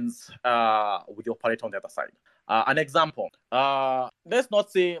depends with the operator on the other side. An example. Let's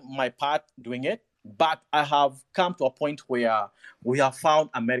not say my part doing it, but I have come to a point where we have found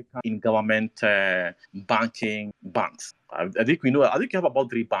America in government banking banks. I think you have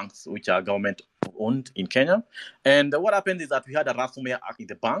about 3 banks which are government owned in Kenya. And what happened is that we had a ransomware act in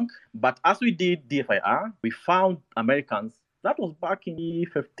the bank. But as we did DFIR, we found Americans That was back in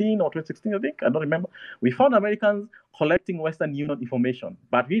 2015 or 2016, I think. I don't remember. We found Americans collecting Western Union information,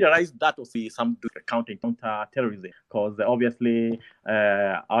 but we realized that was some counter-terrorism, because obviously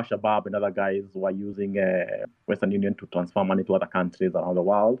Al-Shabaab and other guys were using Western Union to transfer money to other countries around the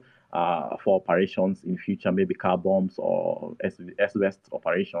world for operations in future, maybe car bombs or S-West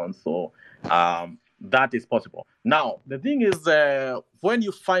operations. So that is possible. Now, the thing is, when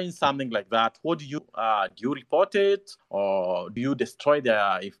you find something like that, what do? Do you report it, or do you destroy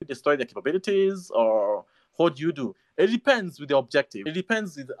if you destroy their capabilities, or what do you do? It depends with the objective. It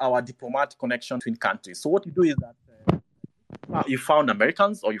depends with our diplomatic connection between countries. So what you do is that you found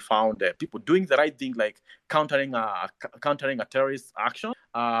Americans, or you found people doing the right thing, like countering a terrorist action,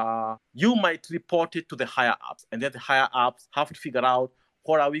 you might report it to the higher ups, and then the higher ups have to figure out,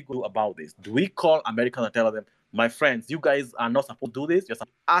 what are we going to do about this? Do we call Americans and tell them, my friends, you guys are not supposed to do this. You're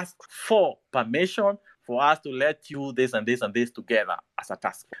supposed to ask for permission for us to let you this and this and this together as a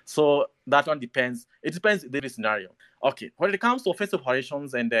task. So that one depends. It depends on the scenario. Okay, when it comes to offensive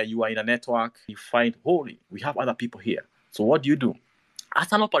operations and you are in a network, you find, holy, we have other people here. So what do?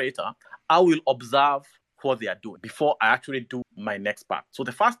 As an operator, I will observe what they are doing before I actually do my next part. So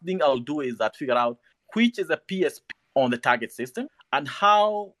the first thing I'll do is that figure out which is a PSP on the target system, and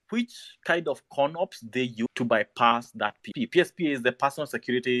which kind of ConOps they use to bypass that PSP. PSP is the personal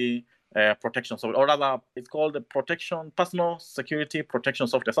security protection software, or rather, it's called the personal security protection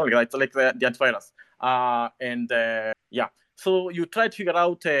software. Something like that. It's like the antivirus. So you try to figure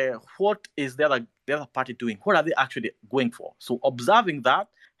out what is the other party doing. What are they actually going for? So observing that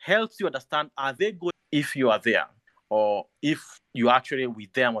helps you understand, are they going if you are there, or if you actually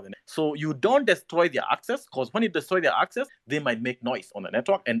with them on the net. So you don't destroy their access, because when you destroy their access, they might make noise on the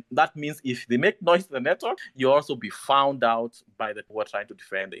network. And that means if they make noise on the network, you'll also be found out by the people trying to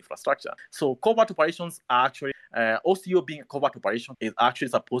defend the infrastructure. So covert operations are actually, OCO being a covert operation is actually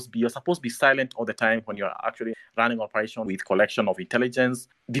you're supposed to be silent all the time when you're actually running an operation with collection of intelligence,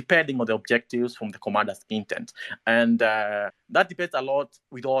 depending on the objectives from the commander's intent. And that depends a lot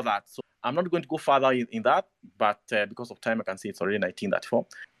with all that. So I'm not going to go further in that, but because of time, I can see it's already 1994.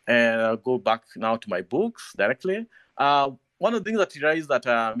 And I'll go back now to my books directly. One of the things that I realized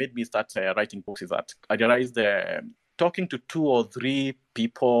that made me start writing books is that I realized talking to 2 or 3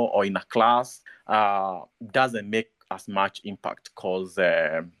 people or in a class doesn't make as much impact, because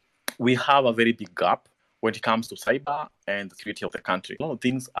we have a very big gap when it comes to cyber and the security of the country. A lot of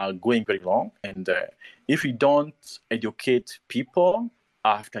things are going very wrong, and if you don't educate people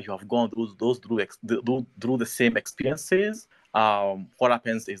after you have gone through the same experiences, what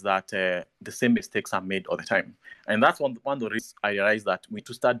happens is that the same mistakes are made all the time. And that's one of the reasons I realized that we need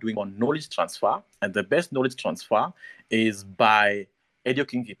to start doing on knowledge transfer. And the best knowledge transfer is by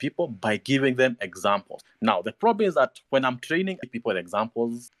educating people, by giving them examples. Now, the problem is that when I'm training people with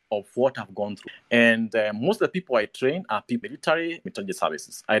examples of what I've gone through, and most of the people I train are people military, intelligence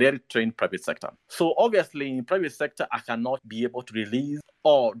services. I rarely train private sector. So obviously in private sector, I cannot be able to release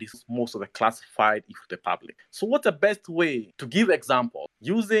all this, most of the classified info to the public. So what's the best way to give examples?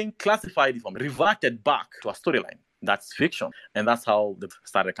 Using classified information reverted back to a storyline. That's fiction. And that's how they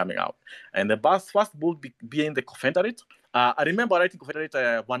started coming out. And the first book being The Confederate. I remember writing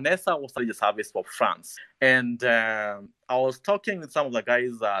Confederate, Vanessa was studying the service for France. And I was talking with some of the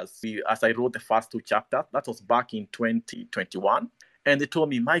guys as I wrote the first 2 chapters. That was back in 2021. And they told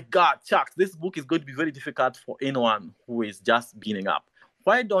me, my God, Chuck, this book is going to be very difficult for anyone who is just beginning up.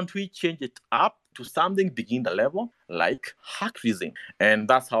 Why don't we change it up to something beginner level, like hack reasoning? And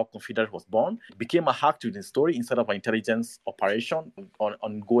that's how Confederate was born. It became a hack reasoning story instead of an intelligence operation,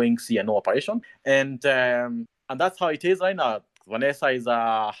 ongoing CNO operation. And that's how it is right now. Vanessa is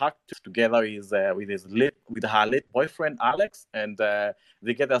hacked together with her late boyfriend Alex, and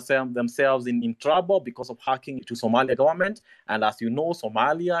they get themselves in trouble because of hacking to Somalia government. And as you know,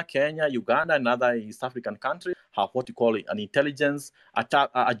 Somalia, Kenya, Uganda, and other East African countries have what you call an intelligence attack,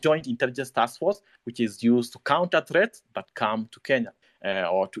 a joint intelligence task force, which is used to counter threats that come to Kenya.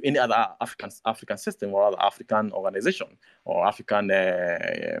 Or to any other African system or other African organization or African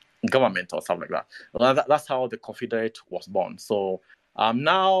government or something like that. That's how the Confederate was born. So I'm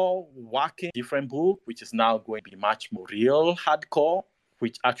now working different book, which is now going to be much more real hardcore,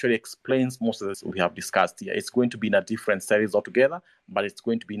 which actually explains most of this we have discussed here. It's going to be in a different series altogether, but it's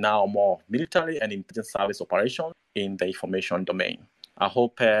going to be now more military and intelligence service operation in the information domain. I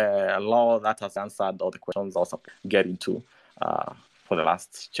hope a lot of that has answered all the questions I was get into for the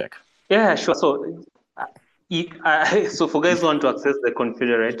last check. Yeah, sure. So, so for guys who want to access the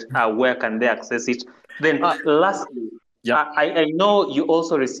Confederate, where can they access it? Then, lastly, Yeah. I know you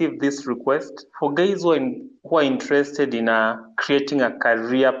also received this request for guys who are interested in creating a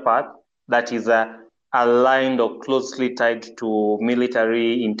career path that is aligned or closely tied to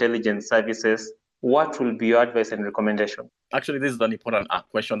military intelligence services. What will be your advice and recommendation? Actually, this is an important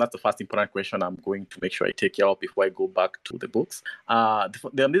question. That's the first important question I'm going to make sure I take care of before I go back to the books.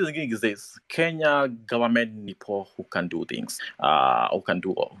 The amazing thing is this: Kenya government need people who can do things, who can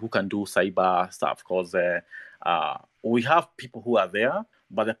do cyber stuff. Because we have people who are there,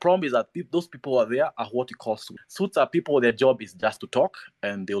 but the problem is that those people who are there are what we call suits. Suits are people, their job is just to talk,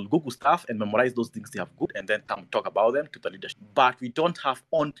 and they'll Google stuff and memorize those things they have good, and then come talk about them to the leadership. But we don't have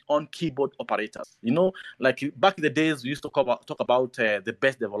on keyboard operators. Like back in the days, we used to talk about the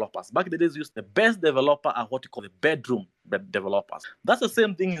best developers. Back in the days, the best developer are what we call the bedroom developers. That's the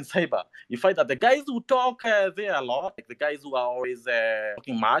same thing in cyber. You find that the guys who talk there a lot, like the guys who are always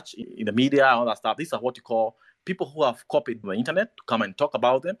talking much in the media and all that stuff, these are what you call people who have copied the internet to come and talk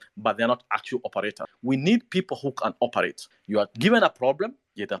about them, but they're not actual operators. We need people who can operate. You are given a problem,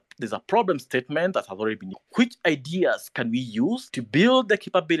 there's a problem statement that has already been. Which ideas can we use to build the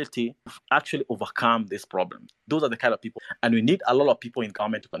capability to actually overcome this problem? Those are the kind of people. And we need a lot of people in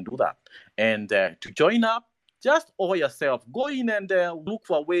government who can do that. And to join up, just over yourself, go in and look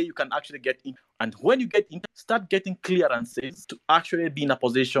for a way you can actually get in. And when you get in, start getting clearances to actually be in a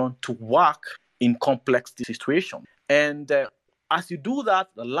position to work in complex situations. And as you do that,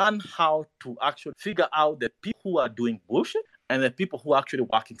 learn how to actually figure out the people who are doing bullshit and the people who are actually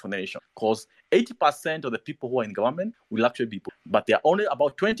working for the nation. Because 80% of the people who are in government will actually be poor, but there are only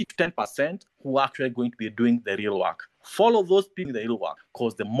about 20 to 10% who are actually going to be doing the real work. Follow those people in the real work,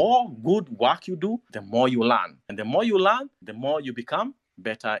 because the more good work you do, the more you learn. And the more you learn, the more you become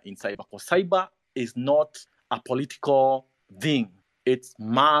better in cyber. Because cyber is not a political thing. It's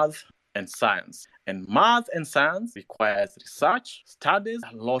math and science. And math and science requires research, studies,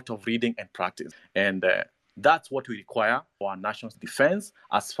 a lot of reading and practice. And that's what we require for our national defense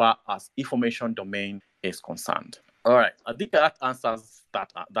as far as information domain is concerned. All right. I think that answers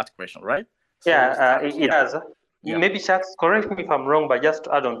that question, right? It does. Yeah. Maybe, Chucks, correct me if I'm wrong, but just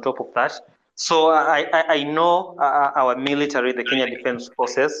to add on top of that. So I know our military, the Kenya Defense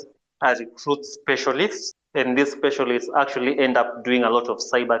Forces, recruits specialists, and these specialists actually end up doing a lot of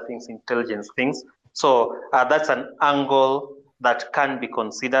cyber things, intelligence things. So that's an angle that can be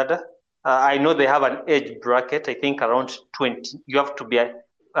considered. I know they have an age bracket, I think around 20. You have to be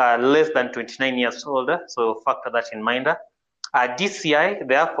less than 29 years old, so factor that in mind. DCI,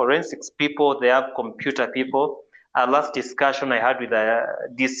 they have forensics people, they have computer people. Last discussion I had with a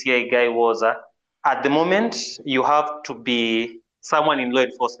DCI guy was, at the moment, you have to be someone in law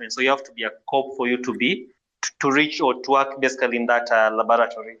enforcement. So you have to be a cop for you to reach or to work basically in that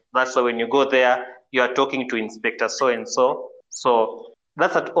laboratory. That's why when you go there, you are talking to Inspector so-and-so. So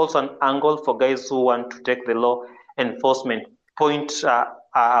that's also an angle for guys who want to take the law enforcement point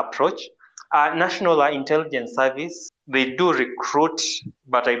approach. National Intelligence Service, they do recruit,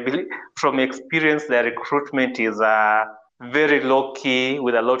 but I believe from experience, their recruitment is very low key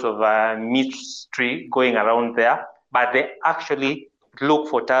with a lot of mystery going around there. But they actually look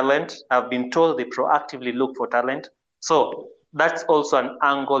for talent. I've been told they proactively look for talent. So that's also an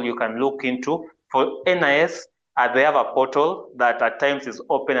angle you can look into. For NIS, they have a portal that at times is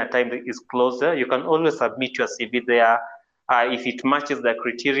open, at times is closed. You can always submit your CV there. If it matches the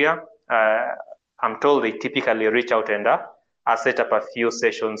criteria, I'm told they typically reach out and set up a few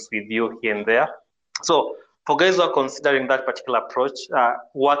sessions with you here and there. So for guys who are considering that particular approach,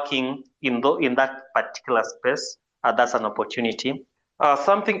 working in that particular space, that's an opportunity.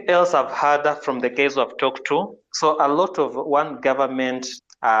 Something else I've heard from the guys who I've talked to, so a lot of government,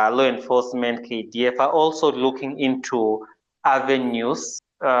 law enforcement, KDF are also looking into avenues,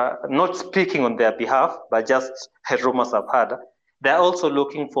 not speaking on their behalf, but just rumors I've heard. They're also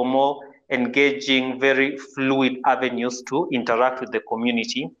looking for more engaging, very fluid avenues to interact with the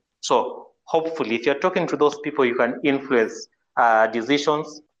community. So hopefully, if you're talking to those people, you can influence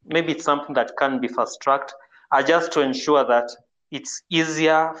decisions. Maybe it's something that can be fast-tracked, just to ensure that it's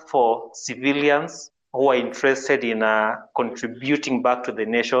easier for civilians who are interested in contributing back to the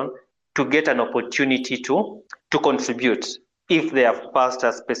nation to get an opportunity to contribute if they have passed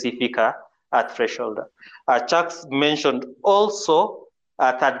a specific threshold. Chucks mentioned also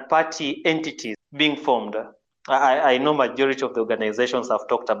third-party entities being formed. I know majority of the organizations I've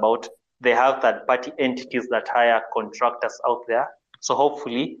talked about, they have third-party entities that hire contractors out there. So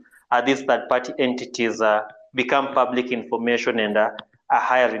hopefully these third-party entities become public information, and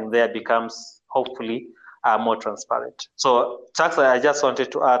hiring there becomes hopefully more transparent. So Chucks, I just wanted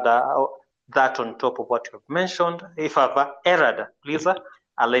to add, that on top of what you've mentioned. If I've erred, please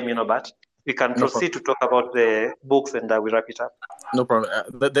let me know, but we can proceed to talk about the books and we wrap it up. No problem.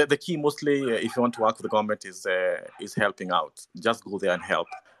 The key mostly, if you want to work with the government, is helping out. Just go there and help.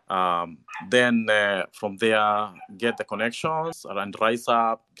 Then from there, get the connections and rise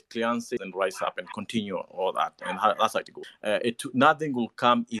up, clearances and rise up and continue all that. And that's how it goes. Nothing will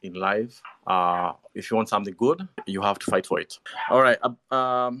come in life. If you want something good, you have to fight for it. All right.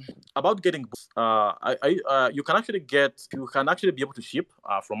 About getting books, you can actually be able to ship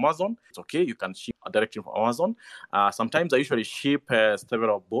from Amazon. It's okay. You can ship directly from Amazon. Sometimes I usually ship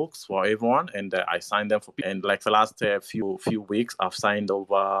several books for everyone, and I sign them for people. And like the last few weeks, I've signed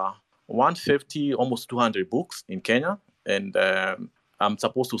over 150, almost 200 books in Kenya, and I'm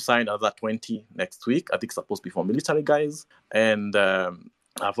supposed to sign another 20 next week. I think it's supposed to be for military guys, and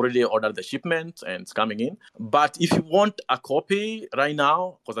I've already ordered the shipment and it's coming in. But if you want a copy right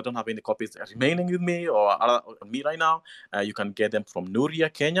now, because I don't have any copies remaining with me or on me right now, you can get them from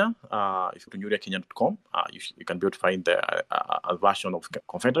Nuria Kenya. If you go to nuriakenya.com, you can be able to find a version of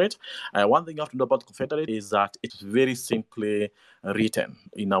Confederate. One thing you have to know about Confederate is that it's very simply written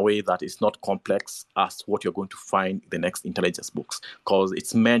in a way that is not complex as what you're going to find in the next intelligence books, because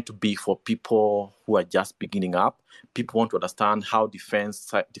it's meant to be for people who are just beginning up. People want to understand how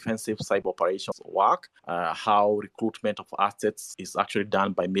defensive cyber operations work, how recruitment of assets is actually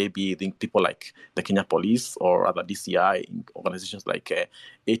done by maybe people like the Kenya Police or other DCI organizations like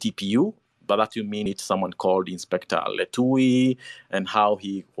ATPU. But that you mean it's someone called Inspector Letui, and how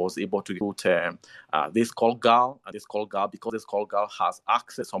he was able to recruit this call girl, because this call girl has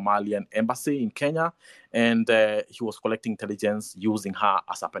access to Somalian embassy in Kenya, and he was collecting intelligence using her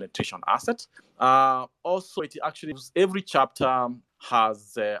as a penetration asset. Also, it actually, every chapter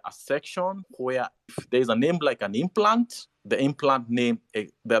has a section where if there's a name like an implant, the implant name,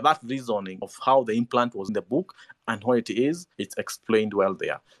 that reasoning of how the implant was in the book and what it is, it's explained well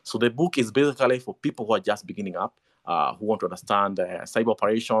there. So the book is basically for people who are just beginning up, who want to understand cyber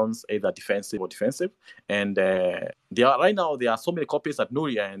operations, either defensive or defensive. And right now, there are so many copies at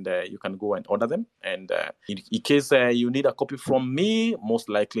Nuria, and you can go and order them. And in case you need a copy from me, most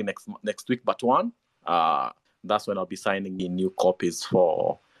likely next week, but one, that's when I'll be signing in new copies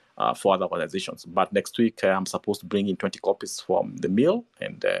for other organizations. But next week, I'm supposed to bring in 20 copies from the mill,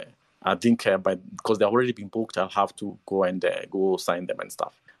 and I think because they've already been booked, I'll have to go and go sign them and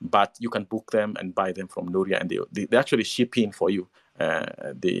stuff. But you can book them and buy them from Nuria, and they actually ship in for you,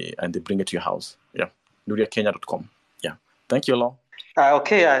 and they bring it to your house. Yeah, nuriakenya.com. Yeah, thank you, Law.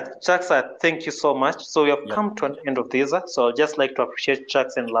 Okay, Chucks, thank you so much. So we have come to an end of this. So I'd just like to appreciate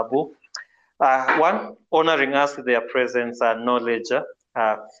Chucks and Labu. One, honoring us with their presence, knowledge,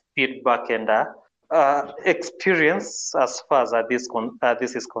 feedback, and experience as far as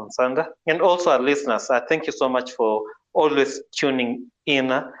this is concerned. And also our listeners, thank you so much for always tuning in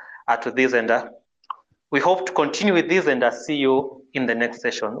to this. And we hope to continue with this and see you in the next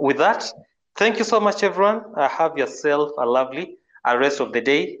session. With that, thank you so much, everyone. Have yourself a lovely rest of the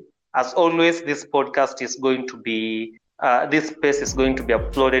day. As always, this podcast is going to be this space is going to be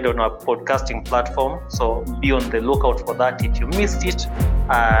uploaded on our podcasting platform, so be on the lookout for that. If you missed it,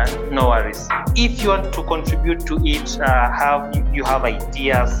 no worries. If you want to contribute to it, you have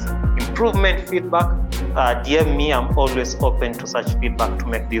ideas, improvement, feedback, DM me. I'm always open to such feedback to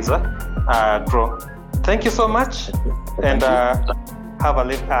make this grow. Thank you so much, and have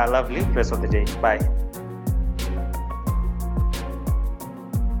a lovely rest of the day. Bye.